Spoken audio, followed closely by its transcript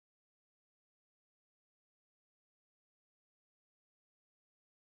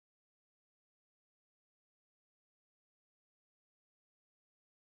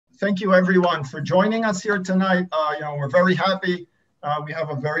thank you everyone for joining us here tonight. We're very happy. We have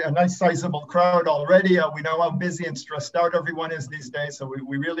a nice sizable crowd already. We know how busy and stressed out everyone is these days, so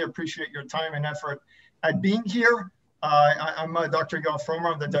we really appreciate your time and effort at being here. I'm Dr. Yoav.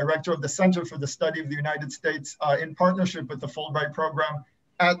 I'm the director of the Center for the Study of the United States in partnership with the Fulbright program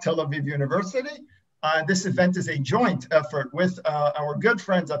at Tel-Aviv University. This event is a joint effort with our good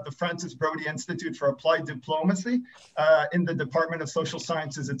friends at the Francis Brody Institute for Applied Diplomacy in the Department of Social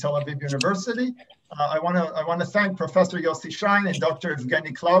Sciences at Tel-Aviv University. I want to thank Professor Yossi Shain and Dr.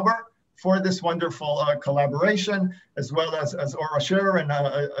 Evgeny Klauber for this wonderful collaboration, as well as Ora Sher and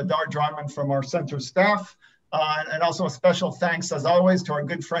Adar Dryman from our center staff. And also a special thanks, as always, to our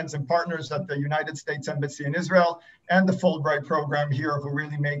good friends and partners at the United States Embassy in Israel and the Fulbright program here, who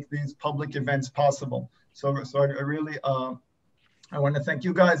really make these public events possible. So I really, I want to thank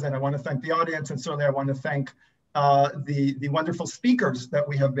you guys, and I want to thank the audience, and certainly I want to thank the wonderful speakers that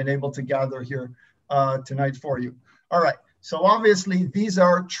we have been able to gather here tonight for you. All right, so obviously these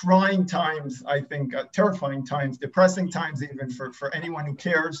are trying times, I think, terrifying times, depressing times even for anyone who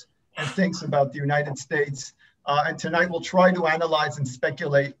cares and thinks about the United States. And tonight we'll try to analyze and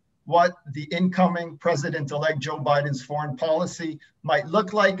speculate what the incoming President-elect Joe Biden's foreign policy might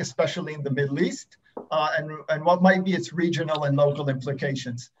look like, especially in the Middle East, and what might be its regional and local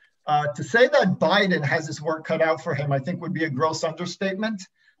implications. To say that Biden has his work cut out for him, I think would be a gross understatement.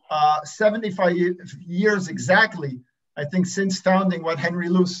 75 years exactly, I think, since founding what Henry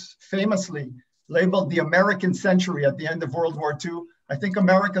Luce famously labeled the American century at the end of World War II, I think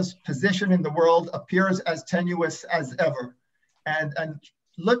America's position in the world appears as tenuous as ever. And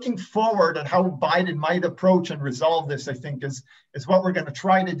looking forward at how Biden might approach and resolve this, I think, is what we're going to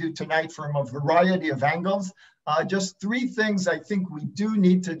try to do tonight from a variety of angles. Just three things I think we do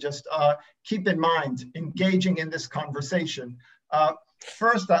need to just keep in mind engaging in this conversation.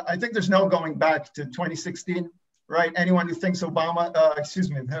 First, I think there's no going back to 2016, right? Anyone who thinks Obama,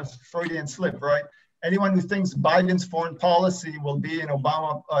 there's Freudian slip, right? Anyone who thinks Biden's foreign policy will be in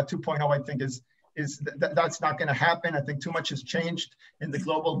Obama 2.0, I think that's not going to happen. I think too much has changed in the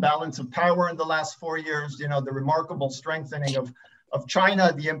global balance of power in the last 4 years. You know, the remarkable strengthening of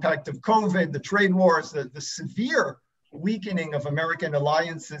China, the impact of COVID, the trade wars, the severe weakening of American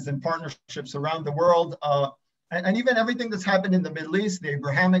alliances and partnerships around the world, and even everything that's happened in the Middle East, the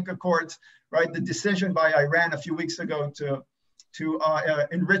Abrahamic Accords, right? The decision by Iran a few weeks ago to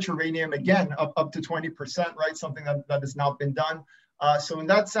enrich uranium again up to 20%, right? Something that has not been done. So in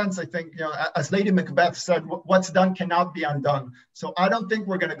that sense, I think, as Lady Macbeth said, what's done cannot be undone. So I don't think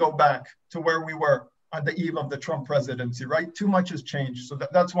we're going to go back to where we were on the eve of the Trump presidency, right? Too much has changed. So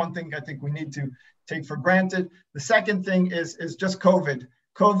that's one thing I think we need to take for granted. The second thing is just COVID.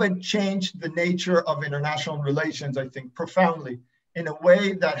 COVID changed the nature of international relations, I think, profoundly, in a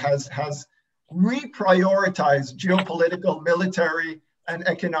way that has reprioritized geopolitical, military, and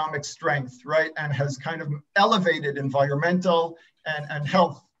economic strength, right? And has kind of elevated environmental and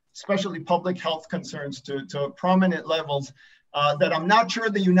health, especially public health concerns to prominent levels that I'm not sure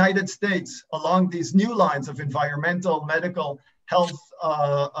the United States, along these new lines of environmental, medical, health,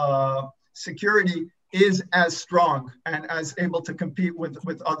 security, is as strong and as able to compete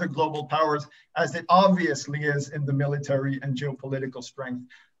with other global powers as it obviously is in the military and geopolitical strength.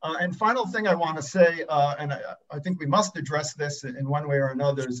 And final thing I want to say, and I think we must address this in one way or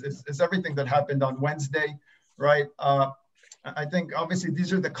another, is everything that happened on Wednesday, right? I think obviously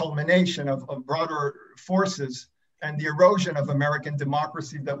these are the culmination of broader forces and the erosion of American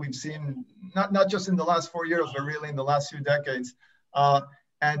democracy that we've seen, not just in the last 4 years, but really in the last few decades.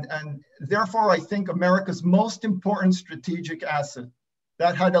 And therefore, I think America's most important strategic asset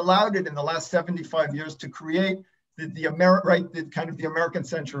that had allowed it in the last 75 years to create the American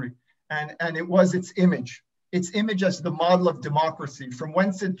century. And it was its image as the model of democracy, from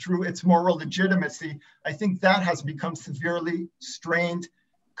whence it drew its moral legitimacy. I think that has become severely strained,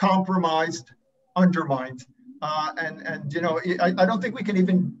 compromised, undermined. I don't think we can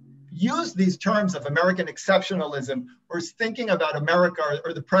even use these terms of American exceptionalism or thinking about America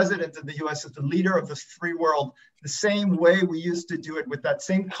or the president of the US as the leader of the free world the same way we used to do it, with that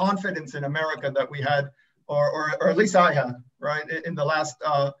same confidence in America that we had, or at least I had, right, in the last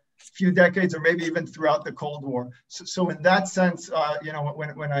few decades, or maybe even throughout the Cold War. So in that sense,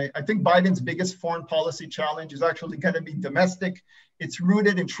 when I think Biden's biggest foreign policy challenge is actually going to be domestic. It's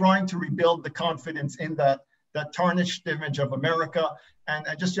rooted in trying to rebuild the confidence in that tarnished image of America. And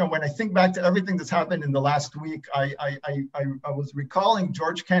I just, when I think back to everything that's happened in the last week, I was recalling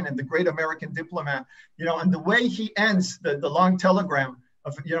George Kennan, the great American diplomat, and the way he ends the long telegram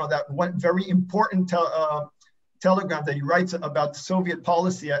of, that one very important telegram that he writes about Soviet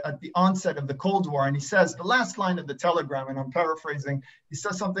policy at the onset of the Cold War. And he says, the last line of the telegram, and I'm paraphrasing, he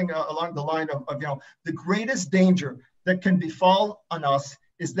says something along the line of, the greatest danger that can befall on us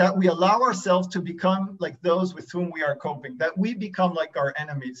is that we allow ourselves to become like those with whom we are coping, that we become like our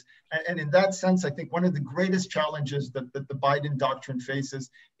enemies. And in that sense, I think one of the greatest challenges that the Biden doctrine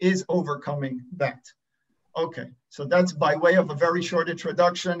faces is overcoming that. Okay, so that's by way of a very short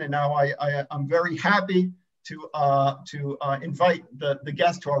introduction. And now I'm very happy to invite the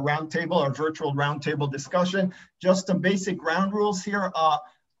guest to our roundtable, our virtual roundtable discussion. Just some basic ground rules here.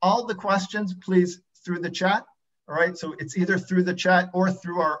 All the questions, please, through the chat. All right, so it's either through the chat or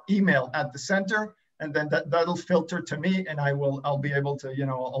through our email at the center, and then that'll filter to me, and I'll be able to,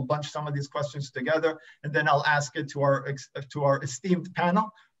 I'll bunch some of these questions together, and then I'll ask it to our esteemed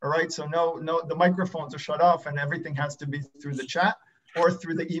panel. All right, so no, the microphones are shut off, and everything has to be through the chat or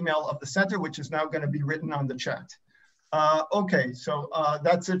through the email of the center, which is now going to be written on the chat. Okay, so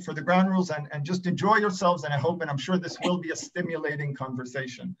that's it for the ground rules, and just enjoy yourselves, and I hope, and I'm sure this will be a stimulating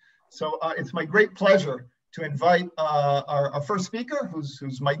conversation. So it's my great pleasure to invite our first speaker,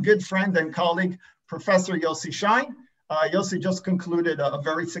 who's my good friend and colleague, Professor Yossi Shain. Yossi just concluded a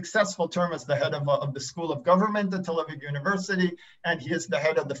very successful term as the head of the School of Government at Tel-Aviv University, and he is the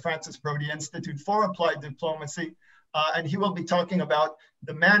head of the Francis Brody Institute for Applied Diplomacy. And he will be talking about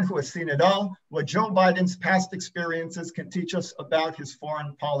the man who has seen it all, what Joe Biden's past experiences can teach us about his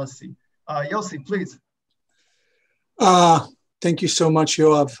foreign policy. Yossi, please. Thank you so much,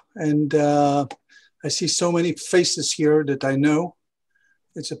 Yoav. And I see so many faces here that I know.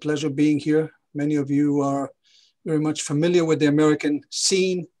 It's a pleasure being here. Many of you are very much familiar with the American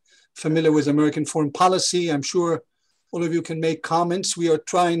scene, familiar with American foreign policy. I'm sure all of you can make comments. We are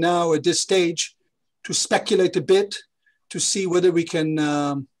trying now at this stage to speculate a bit to see whether we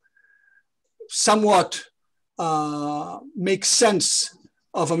can somewhat make sense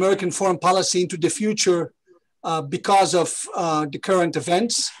of American foreign policy into the future because of the current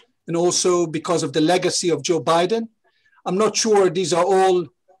events, and also because of the legacy of Joe Biden. I'm not sure these are all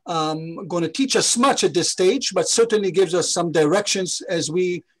going to teach us much at this stage, but certainly gives us some directions as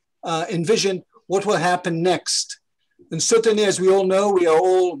we envision what will happen next. And certainly, as we all know,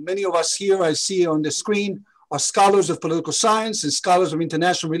 many of us here, I see on the screen, are scholars of political science and scholars of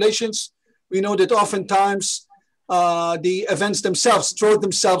international relations. We know that oftentimes the events themselves throw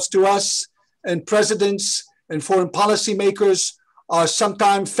themselves to us, and presidents and foreign policy makers are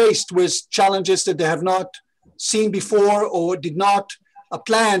sometimes faced with challenges that they have not seen before or did not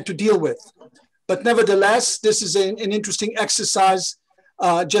plan to deal with. But nevertheless, this is an interesting exercise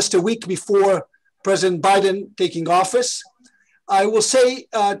just a week before President Biden taking office. I will say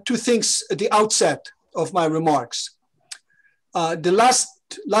two things at the outset of my remarks. The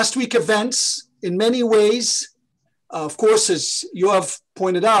last week events, in many ways, of course, as you have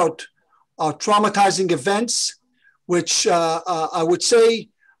pointed out, are traumatizing events, which I would say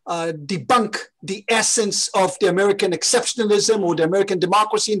debunk the essence of the American exceptionalism or the American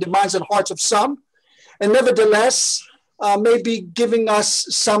democracy in the minds and hearts of some, and nevertheless, maybe giving us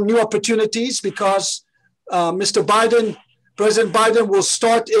some new opportunities because President Biden will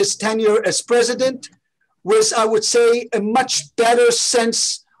start his tenure as president with, I would say, a much better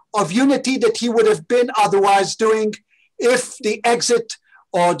sense of unity that he would have been otherwise doing if the exit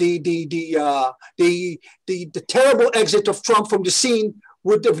or the terrible exit of Trump from the scene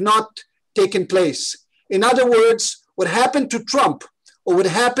would have not taken place. In other words, what happened to Trump or what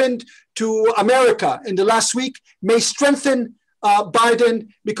happened to America in the last week may strengthen Biden,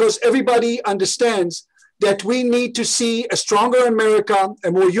 because everybody understands that we need to see a stronger America,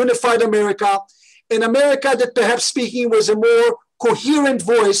 a more unified America, an America that perhaps speaking with a more coherent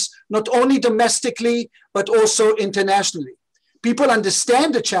voice, not only domestically, but also internationally. People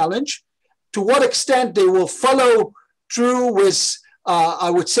understand the challenge. To what extent they will follow through with, I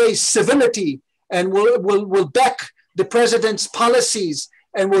would say, civility, and will back the president's policies,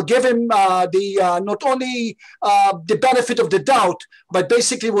 and will give him not only the benefit of the doubt, but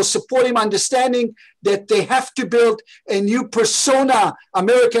basically will support him understanding that they have to build a new persona.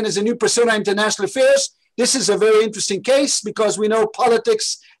 American is a new persona in international affairs. This is a very interesting case because we know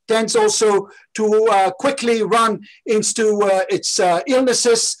politics tends also to quickly run into its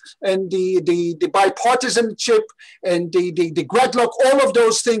illnesses and the bipartisanship and the gridlock, all of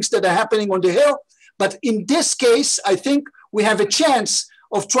those things that are happening on the Hill. But in this case, I think we have a chance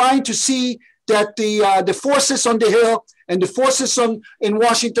of trying to see that the forces on the Hill and the forces in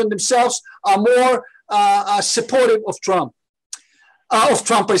Washington themselves are more supportive of Trump. Of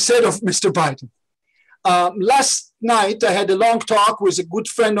Mr. Biden. Last night, I had a long talk with a good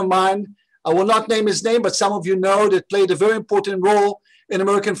friend of mine, I will not name his name, but some of you know, that played a very important role in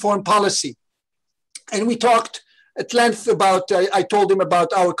American foreign policy. And we talked at length about, I told him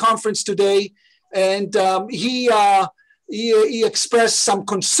about our conference today, and he expressed some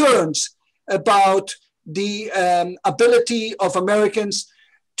concerns about the ability of Americans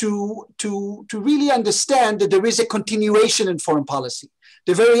to really understand that there is a continuation in foreign policy.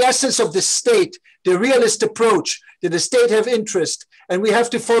 The very essence of the state, the realist approach, that the state have interest, and we have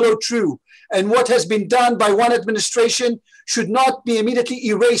to follow through. And what has been done by one administration should not be immediately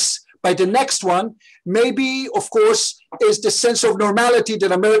erased by the next one. Maybe, of course, is the sense of normality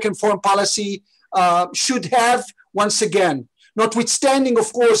that American foreign policy should have once again. Notwithstanding,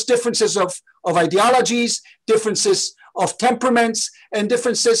 of course, differences of ideologies, differences of temperaments, and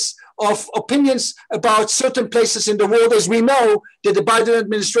differences of opinions about certain places in the world, as we know that the Biden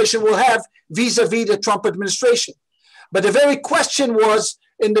administration will have vis-a-vis the Trump administration. But the very question was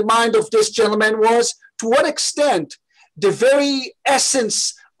in the mind of this gentleman was, to what extent the very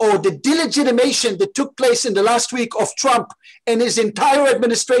essence or the delegitimation that took place in the last week of Trump and his entire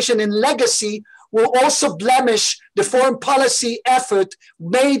administration and legacy will also blemish the foreign policy effort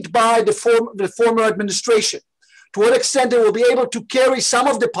made by the former administration. To what extent they will be able to carry some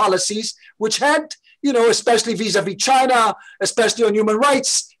of the policies which had, especially vis-a-vis China, especially on human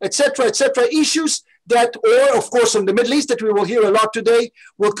rights, et cetera, issues that, or of course on the Middle East that we will hear a lot today,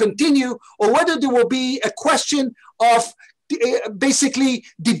 will continue, or whether there will be a question of basically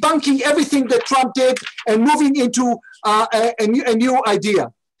debunking everything that Trump did and moving into a new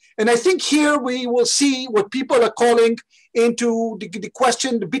idea. And I think here we will see what people are calling into the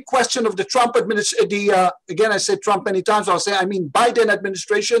big question of the Trump administration. Again, I said Trump many times, I mean Biden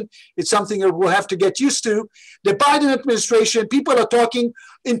administration. It's something that we'll have to get used to. The Biden administration, people are talking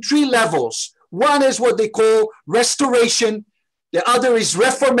in three levels. One is what they call restoration, the other is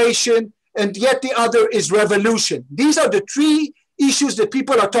reformation, and yet the other is revolution. These are the three issues that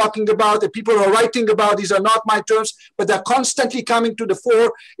people are talking about, that people are writing about. These are not my terms, but they're constantly coming to the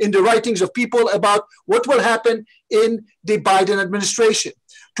fore in the writings of people about what will happen in the Biden administration.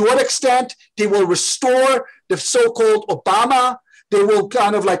 To what extent they will restore the so-called Obama, they will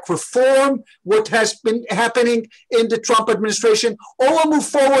kind of like reform what has been happening in the Trump administration, or will move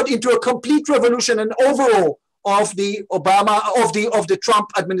forward into a complete revolution and overhaul of the of the Trump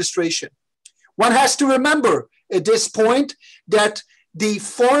administration. One has to remember at this point that the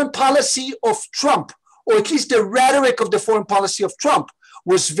foreign policy of Trump, or at least the rhetoric of the foreign policy of Trump,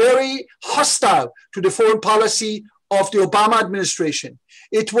 was very hostile to the foreign policy of the Obama administration.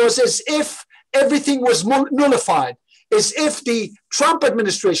 It was as if everything was nullified, as if the Trump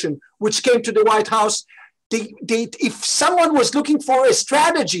administration, which came to the White House, if someone was looking for a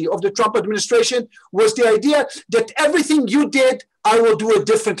strategy of the Trump administration, was the idea that everything you did, I will do it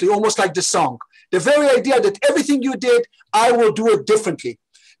differently, almost like the song. The very idea that everything you did, I will do it differently.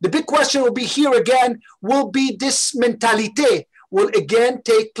 The big question will be here again, will be this mentalite will again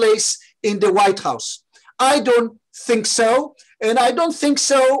take place in the White House. I don't think so. And I don't think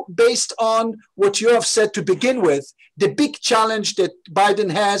so based on what you have said to begin with. The big challenge that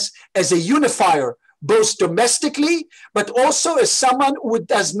Biden has as a unifier, both domestically, but also as someone who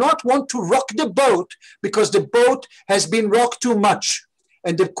does not want to rock the boat because the boat has been rocked too much.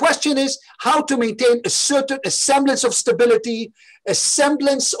 And the question is how to maintain a semblance of stability, a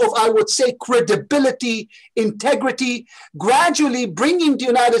semblance of, I would say, credibility, integrity, gradually bringing the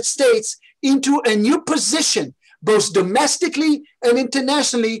United States into a new position, both domestically and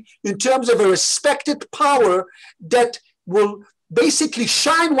internationally, in terms of a respected power that will basically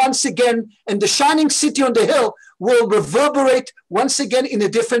shine once again, and the shining city on the hill will reverberate once again in a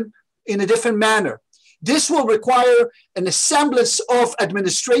different manner. This will require an semblance of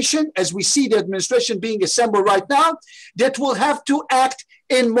administration, as we see the administration being assembled right now, that will have to act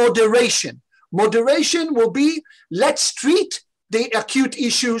in moderation. Moderation will be, let's treat the acute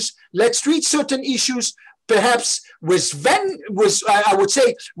issues, let's treat certain issues perhaps with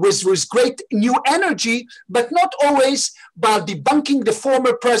great new energy, but not always by debunking the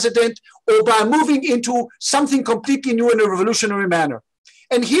former president or by moving into something completely new in a revolutionary manner.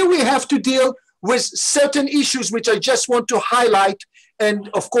 And here we have to deal with certain issues which I just want to highlight, and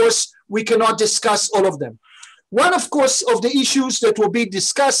of course, we cannot discuss all of them. One, of course, of the issues that will be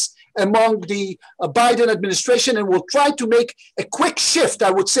discussed among the Biden administration, and we'll try to make a quick shift,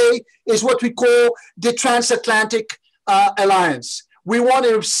 I would say, is what we call the transatlantic alliance. We want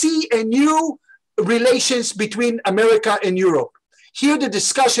to see a new relations between America and Europe. Here, the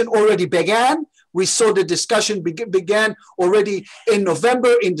discussion already began. We saw the discussion began already in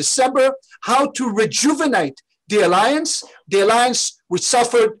November, in December, how to rejuvenate the alliance which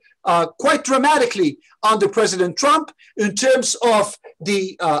suffered quite dramatically under President Trump in terms of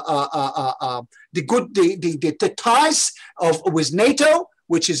the ties with NATO,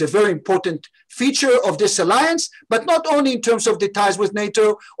 which is a very important feature of this alliance, but not only in terms of the ties with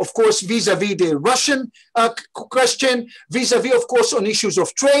NATO, of course, vis-a-vis the Russian question, vis-a-vis, of course, on issues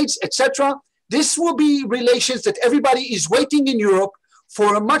of trades, etc. This will be relations that everybody is waiting in Europe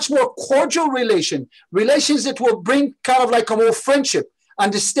for a much more cordial relations that will bring kind of like a more friendship,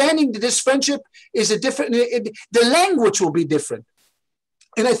 understanding that this friendship is a different, the language will be different.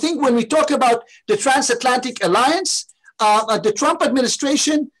 And I think when we talk about the transatlantic alliance, the Trump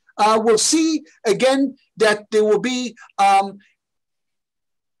administration will see again that there will be an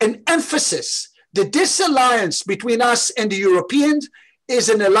emphasis that this alliance between us and the Europeans is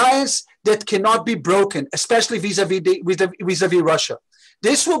an alliance that cannot be broken, especially vis-a-vis Russia.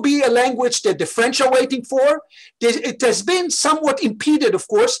 This will be a language that the French are waiting for. It has been somewhat impeded, of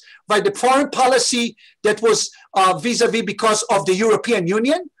course, by the foreign policy that was vis-a-vis because of the European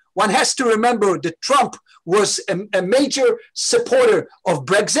Union. One has to remember that Trump was a major supporter of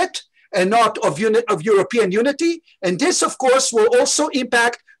Brexit and not of European unity. And this, of course, will also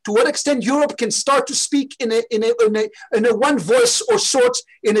impact to what extent Europe can start to speak in a one voice or sorts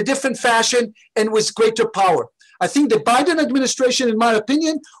in a different fashion and with greater power. I think the Biden administration, in my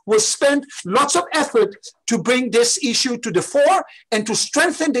opinion, will spend lots of effort to bring this issue to the fore and to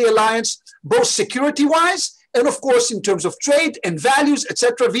strengthen the alliance, both security-wise and, of course, in terms of trade and values,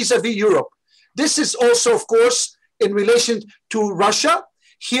 etc., vis-a-vis Europe. This is also, of course, in relation to Russia.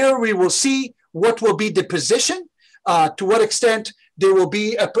 Here we will see what will be the position, to what extent there will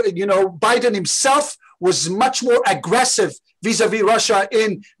be, Biden himself was much more aggressive vis-a-vis Russia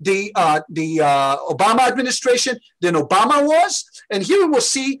in the Obama administration than Obama was. And here we will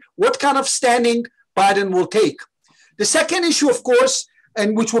see what kind of standing Biden will take. The second issue, of course,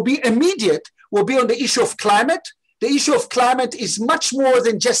 and which will be immediate, will be on the issue of climate. The issue of climate is much more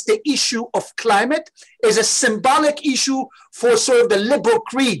than just the issue of climate. It's a symbolic issue for sort of the liberal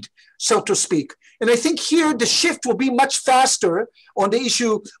creed, so to speak. And I think here the shift will be much faster on the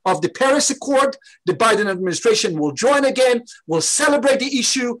issue of the Paris Accord. The Biden administration will join again, will celebrate the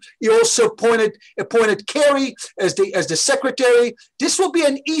issue. He also appointed Kerry as the secretary. This will be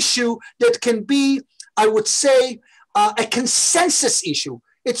an issue that can be, I would say, a consensus issue.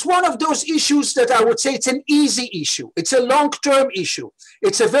 It's one of those issues that I would say it's an easy issue. It's a long-term issue.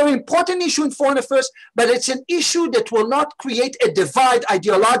 It's a very important issue in foreign affairs, but it's an issue that will not create a divide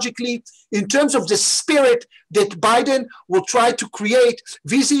ideologically in terms of the spirit that Biden will try to create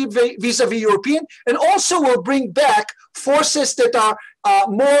vis-a-vis European, and also will bring back forces that are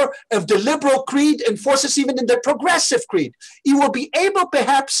more of the liberal creed and forces even in the progressive creed. He will be able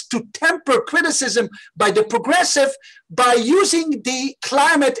perhaps to temper criticism by the progressive by using the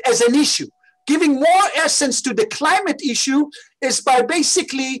climate as an issue. Giving more essence to the climate issue is by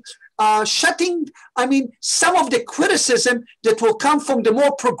basically shutting, some of the criticism that will come from the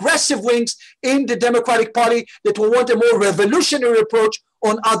more progressive wings in the Democratic Party that will want a more revolutionary approach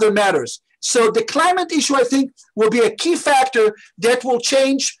on other matters. So the climate issue, I think, will be a key factor that will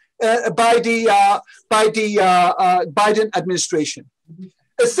change by the Biden administration.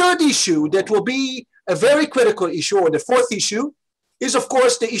 A third issue that will be a very critical issue, or the fourth issue, is, of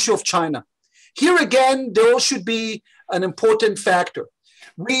course, the issue of China. Here again, there should be an important factor.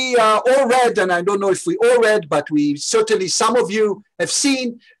 We all read, and I don't know if we all read, but we certainly, some of you have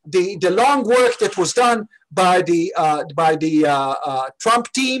seen the long work that was done by the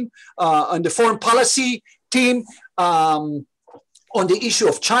Trump team and the foreign policy team on the issue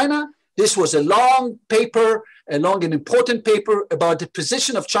of China. This was a long paper, a long and important paper about the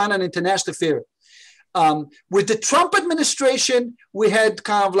position of China in international affairs. With the Trump administration, we had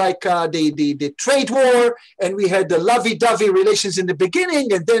kind of like the trade war, and we had the lovey-dovey relations in the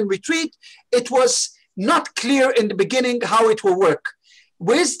beginning and then retreat. It was not clear in the beginning how it will work.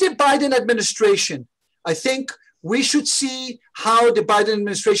 With the Biden administration, I think we should see how the Biden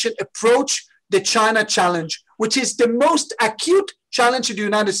administration approach the China challenge, which is the most acute challenge in the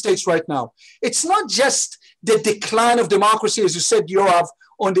United States right now. It's not just the decline of democracy, as you said, Yoav,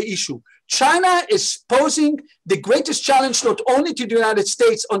 on the issue. China is posing the greatest challenge not only to the United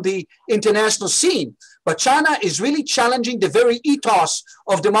States on the international scene, but China is really challenging the very ethos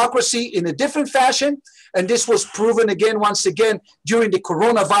of democracy in a different fashion. And this was proven again, once again, during the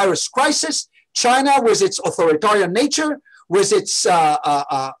coronavirus crisis. China, with its authoritarian nature, with its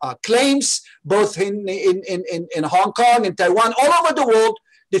claims, both in Hong Kong and Taiwan, all over the world,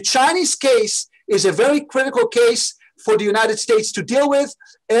 the Chinese case is a very critical case for the United States to deal with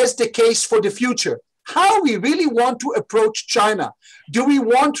as the case for the future. how we really want to approach China. Do we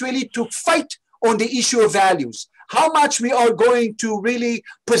want really to fight on the issue of values? How much we are going to really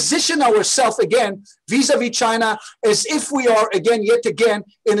position ourselves again vis-a-vis China as if we are yet again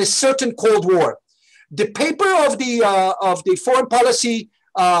in a certain Cold War. The paper of the Foreign Policy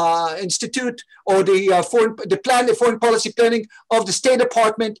Institute, or the Foreign Policy Planning of the State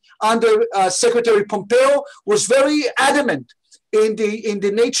Department under Secretary Pompeo, was very adamant in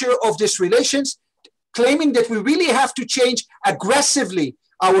the nature of these relations, claiming that we really have to change aggressively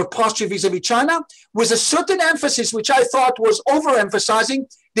our posture vis-a-vis China, with a certain emphasis, which I thought was overemphasizing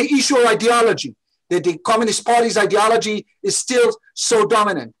the issue of ideology, that the Communist Party's ideology is still so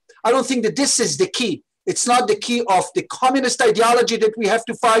dominant. I don't think that this is the key. It's not the key of the communist ideology that we have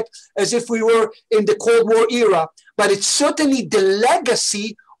to fight as if we were in the Cold War era, but it's certainly the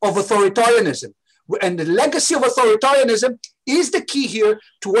legacy of authoritarianism. And the legacy of authoritarianism is the key here,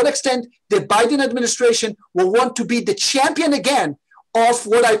 to what extent the Biden administration will want to be the champion again of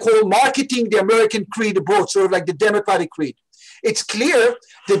what I call marketing the American creed abroad, sort of like the Democratic creed. It's clear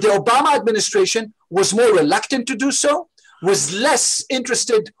that the Obama administration was more reluctant to do so, was less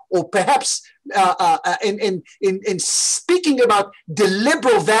interested, or perhaps in speaking about the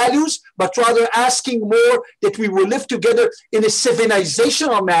liberal values, but rather asking more that we will live together in a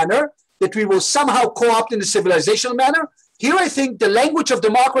civilizational manner, that we will somehow co-opt in a civilizational manner. Here I think the language of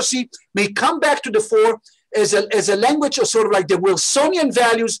democracy may come back to the fore as a language of sort of like the Wilsonian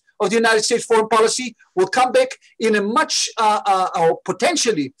values of the United States foreign policy will come back in a much, or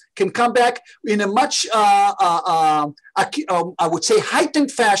potentially can come back in a much, I would say,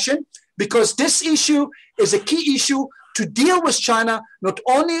 heightened fashion, because this issue is a key issue to deal with China, not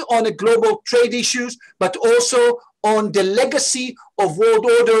only on the global trade issues, but also on the legacy of world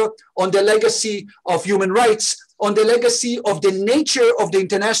order, on the legacy of human rights, on the legacy of the nature of the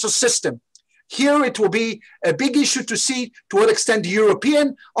international system. Here it will be a big issue to see to what extent the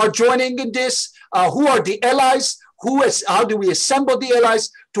Europeans are joining in this, who are the allies, how do we assemble the allies,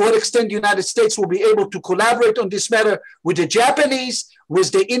 to what extent the United States will be able to collaborate on this matter with the Japanese,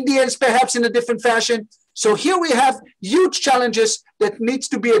 with the Indians perhaps in a different fashion. So here we have huge challenges that needs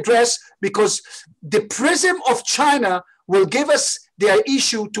to be addressed, because the prism of China will give us the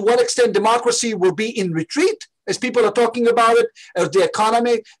issue to what extent democracy will be in retreat, as people are talking about it, the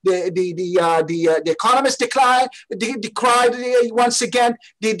economy, the economists decried once again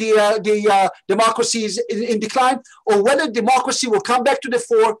the democracy is in decline, or whether democracy will come back to the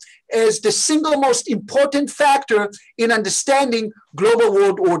fore as the single most important factor in understanding global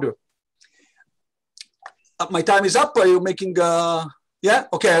world order. My time is up. Are you making? Yeah.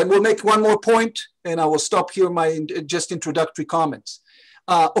 Okay. I will make one more point, and I will stop here my just introductory comments.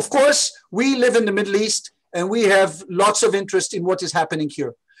 Of course, we live in the Middle East, and we have lots of interest in what is happening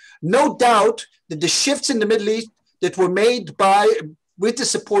here. No doubt that the shifts in the Middle East that were made with the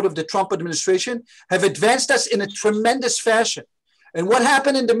support of the Trump administration have advanced us in a tremendous fashion. And what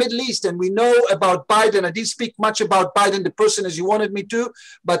happened in the Middle East, and we know about Biden, I didn't speak much about Biden, the person, as you wanted me to,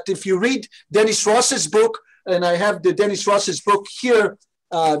 but if you read Dennis Ross's book, and I have the Dennis Ross's book here,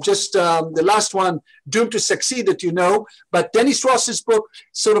 the last one, Doomed to Succeed, that you know, but Dennis Ross's book,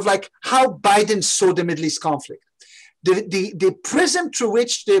 sort of like how Biden saw the Middle East conflict. The prism through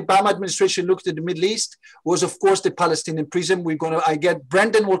which the Obama administration looked at the Middle East was, of course, the Palestinian prism.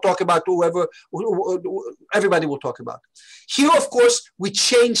 Brendan will talk about, everybody will talk about. Here, of course, we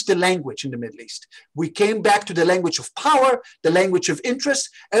changed the language in the Middle East. We came back to the language of power, the language of interest,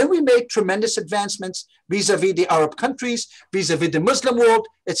 and we made tremendous advancements vis-a-vis the Arab countries, vis-a-vis the Muslim world,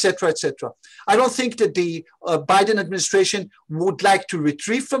 etc., etc. I don't think that the Biden administration would like to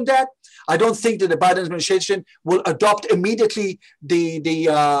retrieve from that. I don't think that the Biden administration will adopt immediately the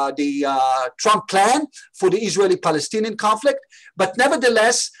Trump plan for the Israeli-Palestinian conflict, but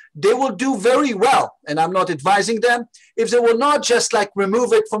nevertheless, they will do very well, and I'm not advising them, if they will not just like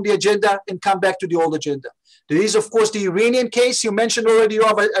remove it from the agenda and come back to the old agenda. There is, of course, the Iranian case you mentioned already,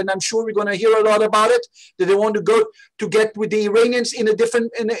 Yoav, and I'm sure we're going to hear a lot about it, that they want to go to get with the Iranians in a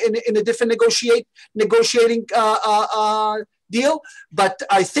different negotiating deal. But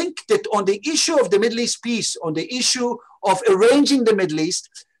I think that on the issue of the Middle East peace, on the issue of arranging the Middle East,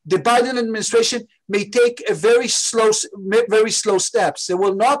 the Biden administration may take a very slow steps. They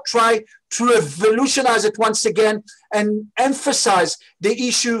will not try to revolutionize it once again and emphasize the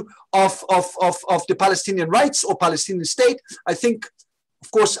issue of the Palestinian rights or Palestinian state. I think,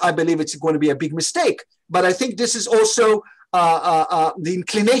 of course, I believe it's going to be a big mistake. But I think this is also the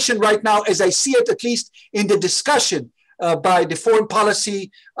inclination right now, as I see it, at least in the discussion by the foreign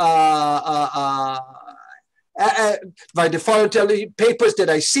policy by the foreign papers that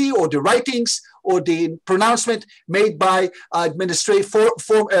I see, or the writings, or the pronouncement made by former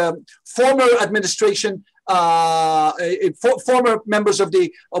administration, former members of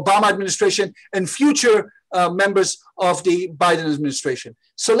the Obama administration, and future members of the Biden administration.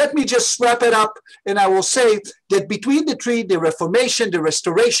 So let me just wrap it up, and I will say that between the three, the Reformation, the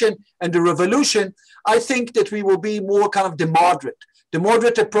Restoration, and the Revolution, I think that we will be more kind of the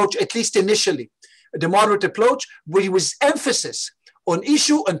moderate approach, at least initially. The moderate approach, with emphasis on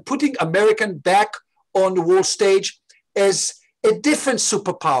issue and putting American back on the world stage as a different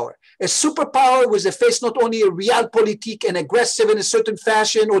superpower. A superpower with a face not only a realpolitik and aggressive in a certain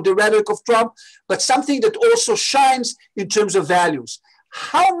fashion, or the rhetoric of Trump, but something that also shines in terms of values.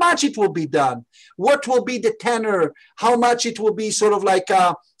 How much it will be done, what will be the tenor, how much it will be sort of like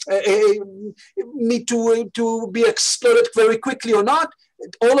need to be exploded very quickly or not.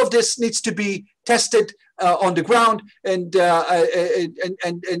 All of this needs to be tested on the ground, and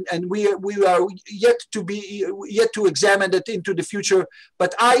we are yet to examine it into the future.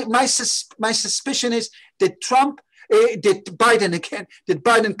 But my suspicion is that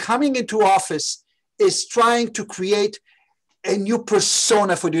Biden coming into office is trying to create a new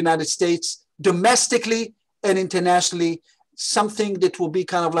persona for the United States, domestically and internationally, something that will be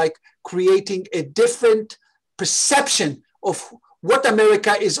kind of like creating a different perception of what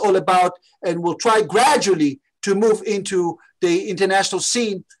America is all about, and will try gradually to move into the international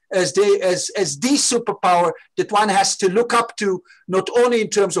scene as the superpower that one has to look up to, not only in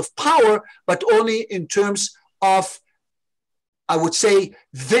terms of power, but only in terms of, I would say,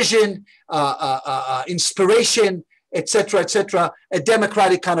 vision, inspiration, etc., a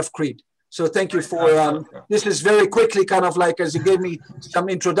democratic kind of creed. So thank you for, this is very quickly kind of like, as you gave me some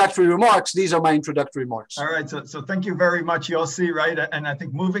introductory remarks, these are my introductory remarks. All right, so thank you very much, Yossi, right? And I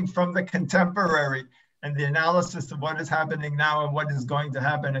think moving from the contemporary and the analysis of what is happening now and what is going to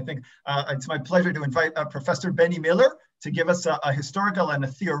happen, I think it's my pleasure to invite Professor Benny Miller to give us a historical and a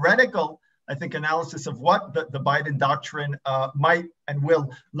theoretical, I think, analysis of what the Biden doctrine might and will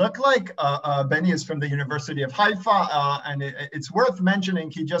look like. Benny is from the University of Haifa, and it's worth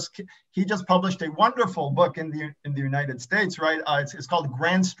mentioning he just published a wonderful book in the United States, right? It's called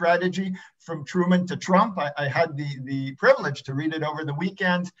Grand Strategy: From Truman to Trump. I had the privilege to read it over the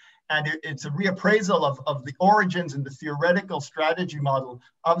weekend, and it's a reappraisal of the origins and the theoretical strategy model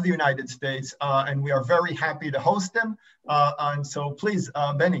of the United States, and we are very happy to host him. And so please,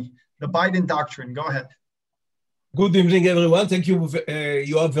 Benny, the Biden doctrine, go ahead. Good evening, everyone. Thank you,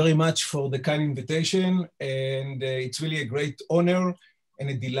 Yoav, very much for the kind invitation. And it's really a great honor and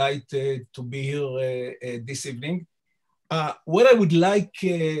a delight to be here this evening. What I would like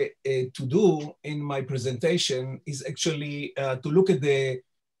to do in my presentation is actually to look at the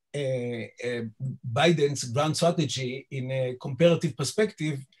Biden's grand strategy in a comparative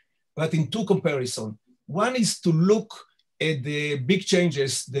perspective, but in two comparisons. One is to look at the big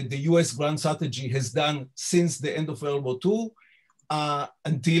changes that the US grand strategy has done since the end of World War II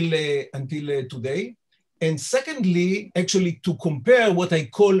until today. And secondly, actually to compare what I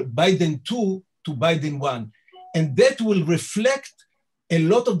call Biden 2 to Biden 1. And that will reflect a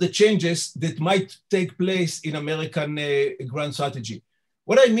lot of the changes that might take place in American grand strategy.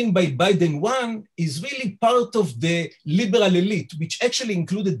 What I mean by Biden 1 is really part of the liberal elite, which actually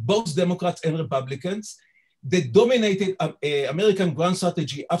included both Democrats and Republicans, that dominated American grand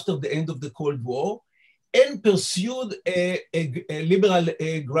strategy after the end of the Cold War and pursued a liberal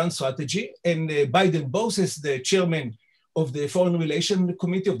grand strategy. And Biden, both as the chairman of the Foreign Relations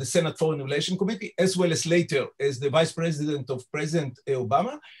Committee, of the Senate Foreign Relations Committee, as well as later as the vice president of President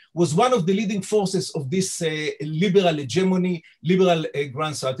Obama, was one of the leading forces of this liberal hegemony, liberal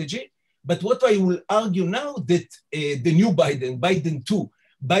grand strategy. But what I will argue now that the new Biden, Biden 2,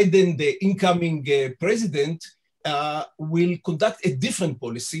 Biden, the incoming president, will conduct a different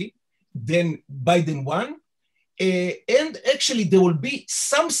policy than Biden 1. And actually, there will be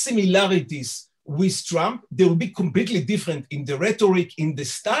some similarities with Trump. They will be completely different in the rhetoric, in the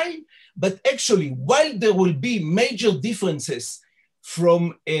style. But actually, while there will be major differences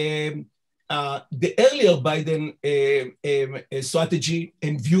from the earlier Biden strategy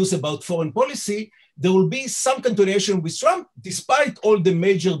and views about foreign policy, there will be some continuation with Trump, despite all the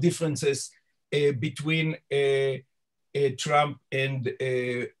major differences between Trump and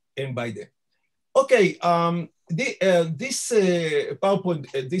Biden. Okay, this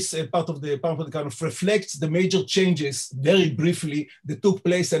PowerPoint, this part of the PowerPoint kind of reflects the major changes, very briefly, that took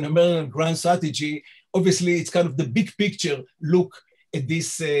place in American grand strategy. Obviously, it's kind of the big picture look at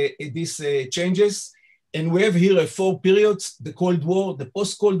these changes. And we have here 4 periods: the Cold War, the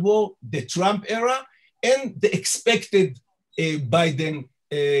post-Cold War, the Trump era, and the expected Biden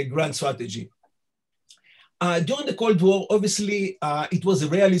grand strategy. During the Cold War, obviously, it was a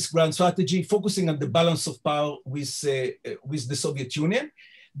realist grand strategy focusing on the balance of power with the Soviet Union.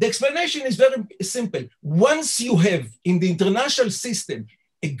 The explanation is very simple. Once you have in the international system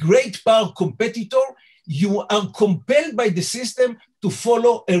a great power competitor, you are compelled by the system to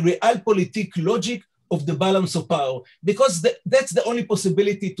follow a realpolitik logic of the balance of power, because that's the only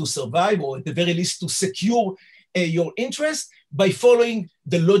possibility to survive, or at the very least to secure your interest by following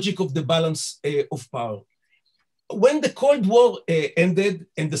the logic of the balance of power. When the Cold War ended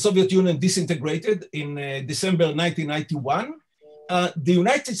and the Soviet Union disintegrated in December 1991, the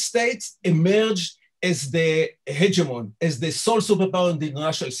United States emerged as the hegemon, as the sole superpower in the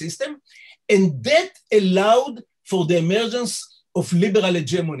international system, and that allowed for the emergence of liberal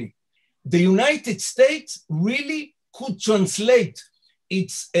hegemony. The United States really could translate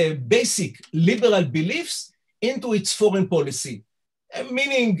its basic liberal beliefs into its foreign policy,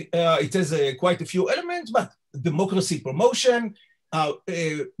 meaning it has quite a few elements, but democracy promotion,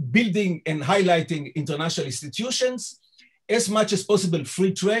 building and highlighting international institutions, as much as possible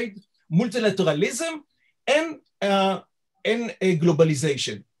free trade, multilateralism, and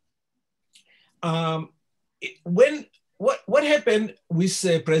globalization. What happened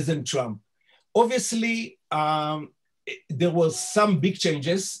with President Trump? Obviously, there was some big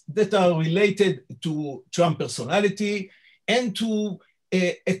changes that are related to Trump personality and to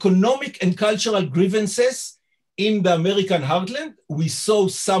economic and cultural grievances in the American heartland. We saw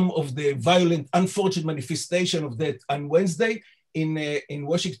some of the violent, unfortunate manifestation of that on Wednesday in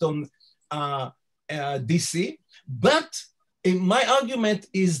Washington, DC. But my argument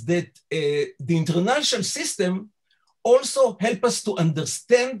is that the international system also help us to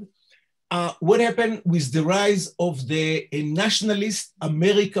understand what happened with the rise of the nationalist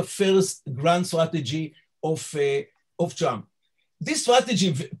America First grand strategy of Trump. This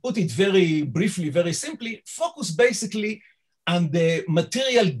strategy, put it very briefly, very simply, focused basically on the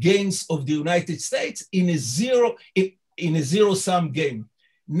material gains of the United States in a zero-sum game.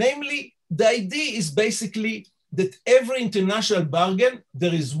 Namely, the idea is basically that every international bargain,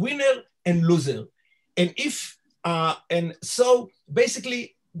 there is winner and loser. And so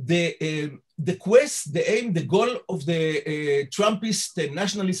basically the quest, the aim, the goal of the Trumpist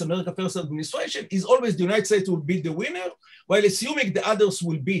nationalist America First administration is always the United States will be the winner, while assuming the others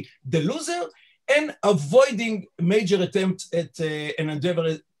will be the loser, and avoiding major attempts at an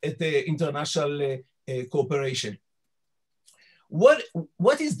endeavor at international cooperation.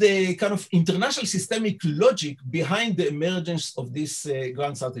 What is the kind of international systemic logic behind the emergence of this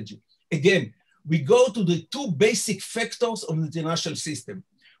grand strategy? Again, we go to the two basic factors of the international system.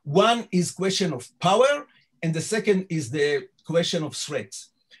 One is question of power, and the second is the question of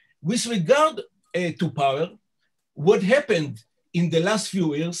threats. With regard to power, what happened in the last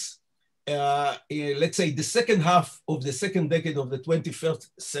few years, let's say the second half of the second decade of the 21st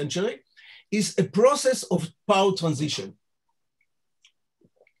century, is a process of power transition.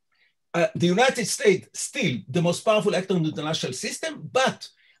 The United States still the most powerful actor in the international system, but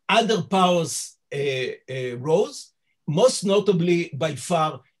other powers rose, most notably by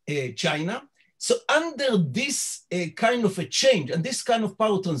far China. So under this kind of a change and this kind of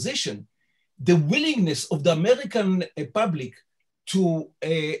power transition, the willingness of the American public to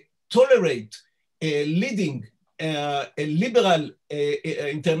tolerate leading a liberal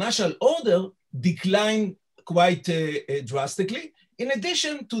international order declined quite drastically, in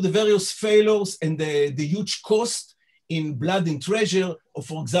addition to the various failures and the huge cost in blood and treasure, of,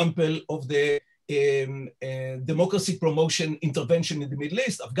 for example, of the democracy promotion intervention in the Middle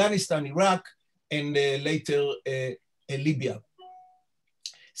East, Afghanistan, Iraq, and later Libya.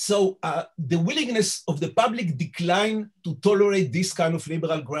 So the willingness of the public declined to tolerate this kind of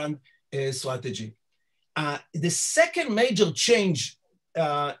liberal grand strategy. The second major change,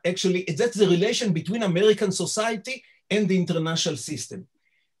 actually, that's the relation between American society and the international system.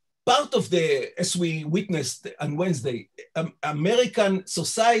 Part of the, as we witnessed on Wednesday, American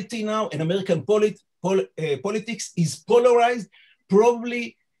society now and American politics is polarized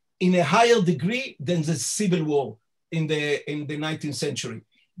probably in a higher degree than the Civil War in the 19th century.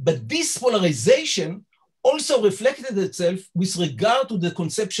 But this polarization also reflected itself with regard to the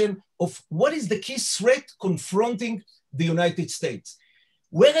conception of what is the key threat confronting the United States.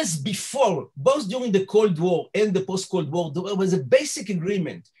 Whereas before, both during the Cold War and the post-Cold War, there was a basic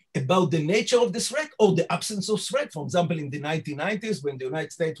agreement about the nature of the threat or the absence of threat. For example, in the 1990s, when the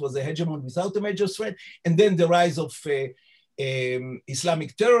United States was a hegemon without a major threat, and then the rise of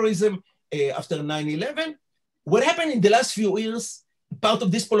Islamic terrorism after 9/11. What happened in the last few years part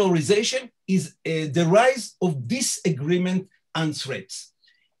of this polarization is the rise of disagreement and threats.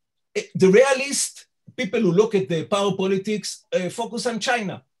 The realist, people who look at the power politics, focus on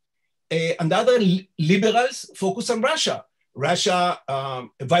China. And other liberals focus on Russia. Russia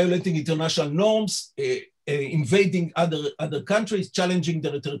violating international norms, invading other countries, challenging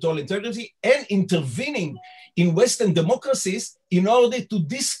their territorial integrity, and intervening in Western democracies in order to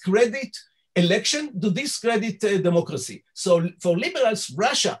discredit election, to discredit democracy. So for liberals,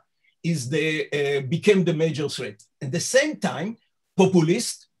 Russia is became the major threat. At the same time,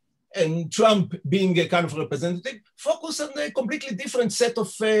 populists, and Trump being a kind of representative, focus on a completely different set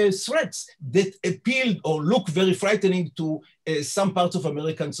of threats that appealed or look very frightening to some parts of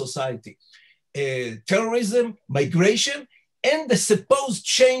American society. Terrorism, migration, and the supposed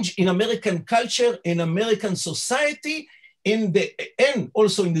change in American culture, in American society, and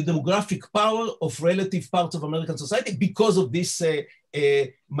also in the demographic power of relative parts of American society because of this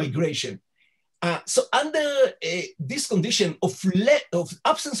migration. So under this condition of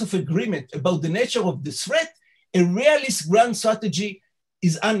absence of agreement about the nature of the threat, a realist grand strategy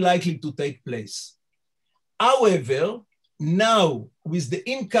is unlikely to take place. However, now with the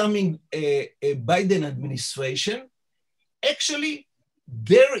incoming Biden administration, actually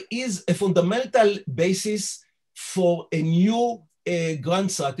there is a fundamental basis for a new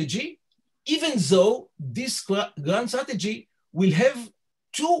grand strategy, even though this grand strategy will have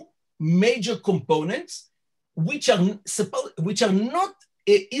two major components which are not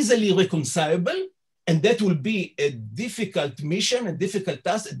easily reconcilable, and that will be a difficult mission, a difficult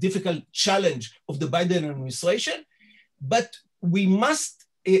task, a difficult challenge of the Biden administration. But we must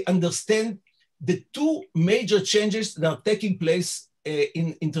understand the two major changes that are taking place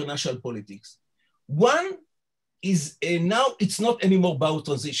in international politics. One is now it's not anymore about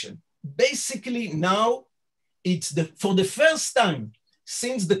transition. Basically now it's for the first time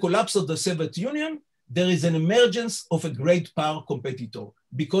since the collapse of the Soviet Union, there is an emergence of a great power competitor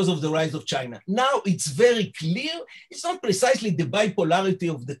because of the rise of China. Now it's very clear, it's not precisely the bipolarity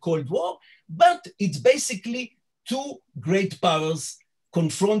of the Cold War, but it's basically two great powers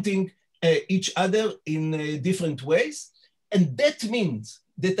confronting each other in different ways. And that means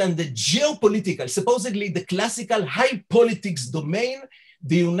that on the geopolitical, supposedly the classical high politics domain,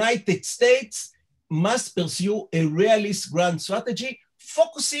 the United States must pursue a realist grand strategy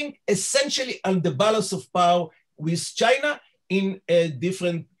focusing essentially on the balance of power with China in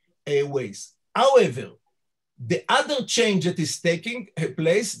different ways. However, the other change that is taking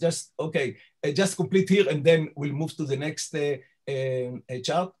place, just complete here and then we'll move to the next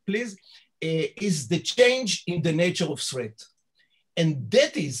chart, please, is the change in the nature of threat. And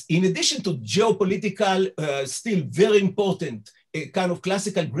that is, in addition to geopolitical, still very important, a kind of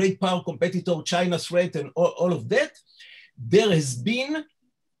classical great power competitor, China threat and all of that, there has been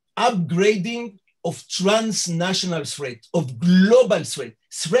upgrading of transnational threat, of global threat,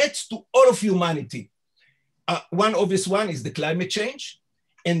 threats to all of humanity. One obvious one is the climate change.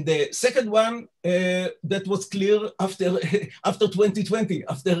 And the second one that was clear after 2020,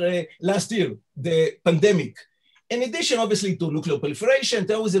 after last year, the pandemic. In addition, obviously, to nuclear proliferation,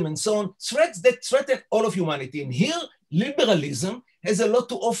 terrorism, and so on, threats that threaten all of humanity. And here, liberalism has a lot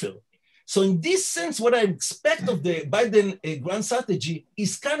to offer. So in this sense, what I expect of the Biden grand strategy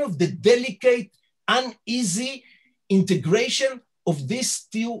is kind of the delicate, uneasy integration of these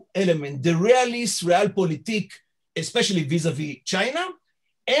two elements, the realist, realpolitik, especially vis-a-vis China,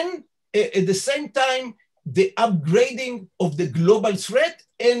 and at the same time, the upgrading of the global threat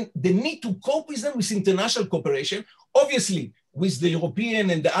and the need to cope with them with international cooperation, obviously with the European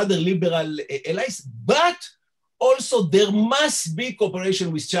and the other liberal allies, but also there must be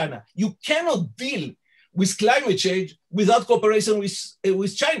cooperation with China. You cannot deal with climate change without cooperation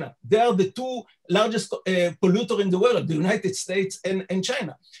with China. They are the two largest polluters in the world, the United States and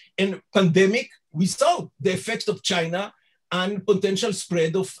China. And pandemic, we saw the effect of China and potential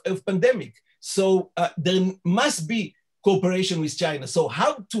spread of pandemic. So there must be cooperation with China. So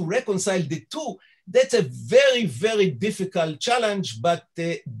how to reconcile the two, that's a very, very difficult challenge, but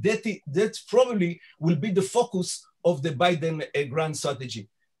that probably will be the focus of the Biden grand strategy.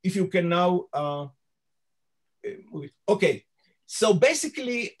 If you can now, okay. So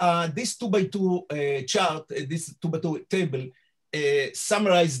basically this 2x2 chart, this 2x2 table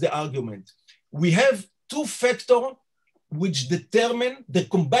summarize the argument. We have two factors which determine the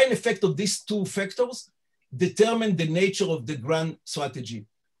combined effect of these two factors determine the nature of the grand strategy.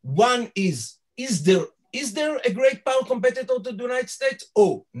 One is there a great power competitor to the United States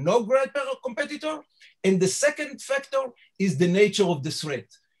or no great power competitor? And the second factor is the nature of the threat.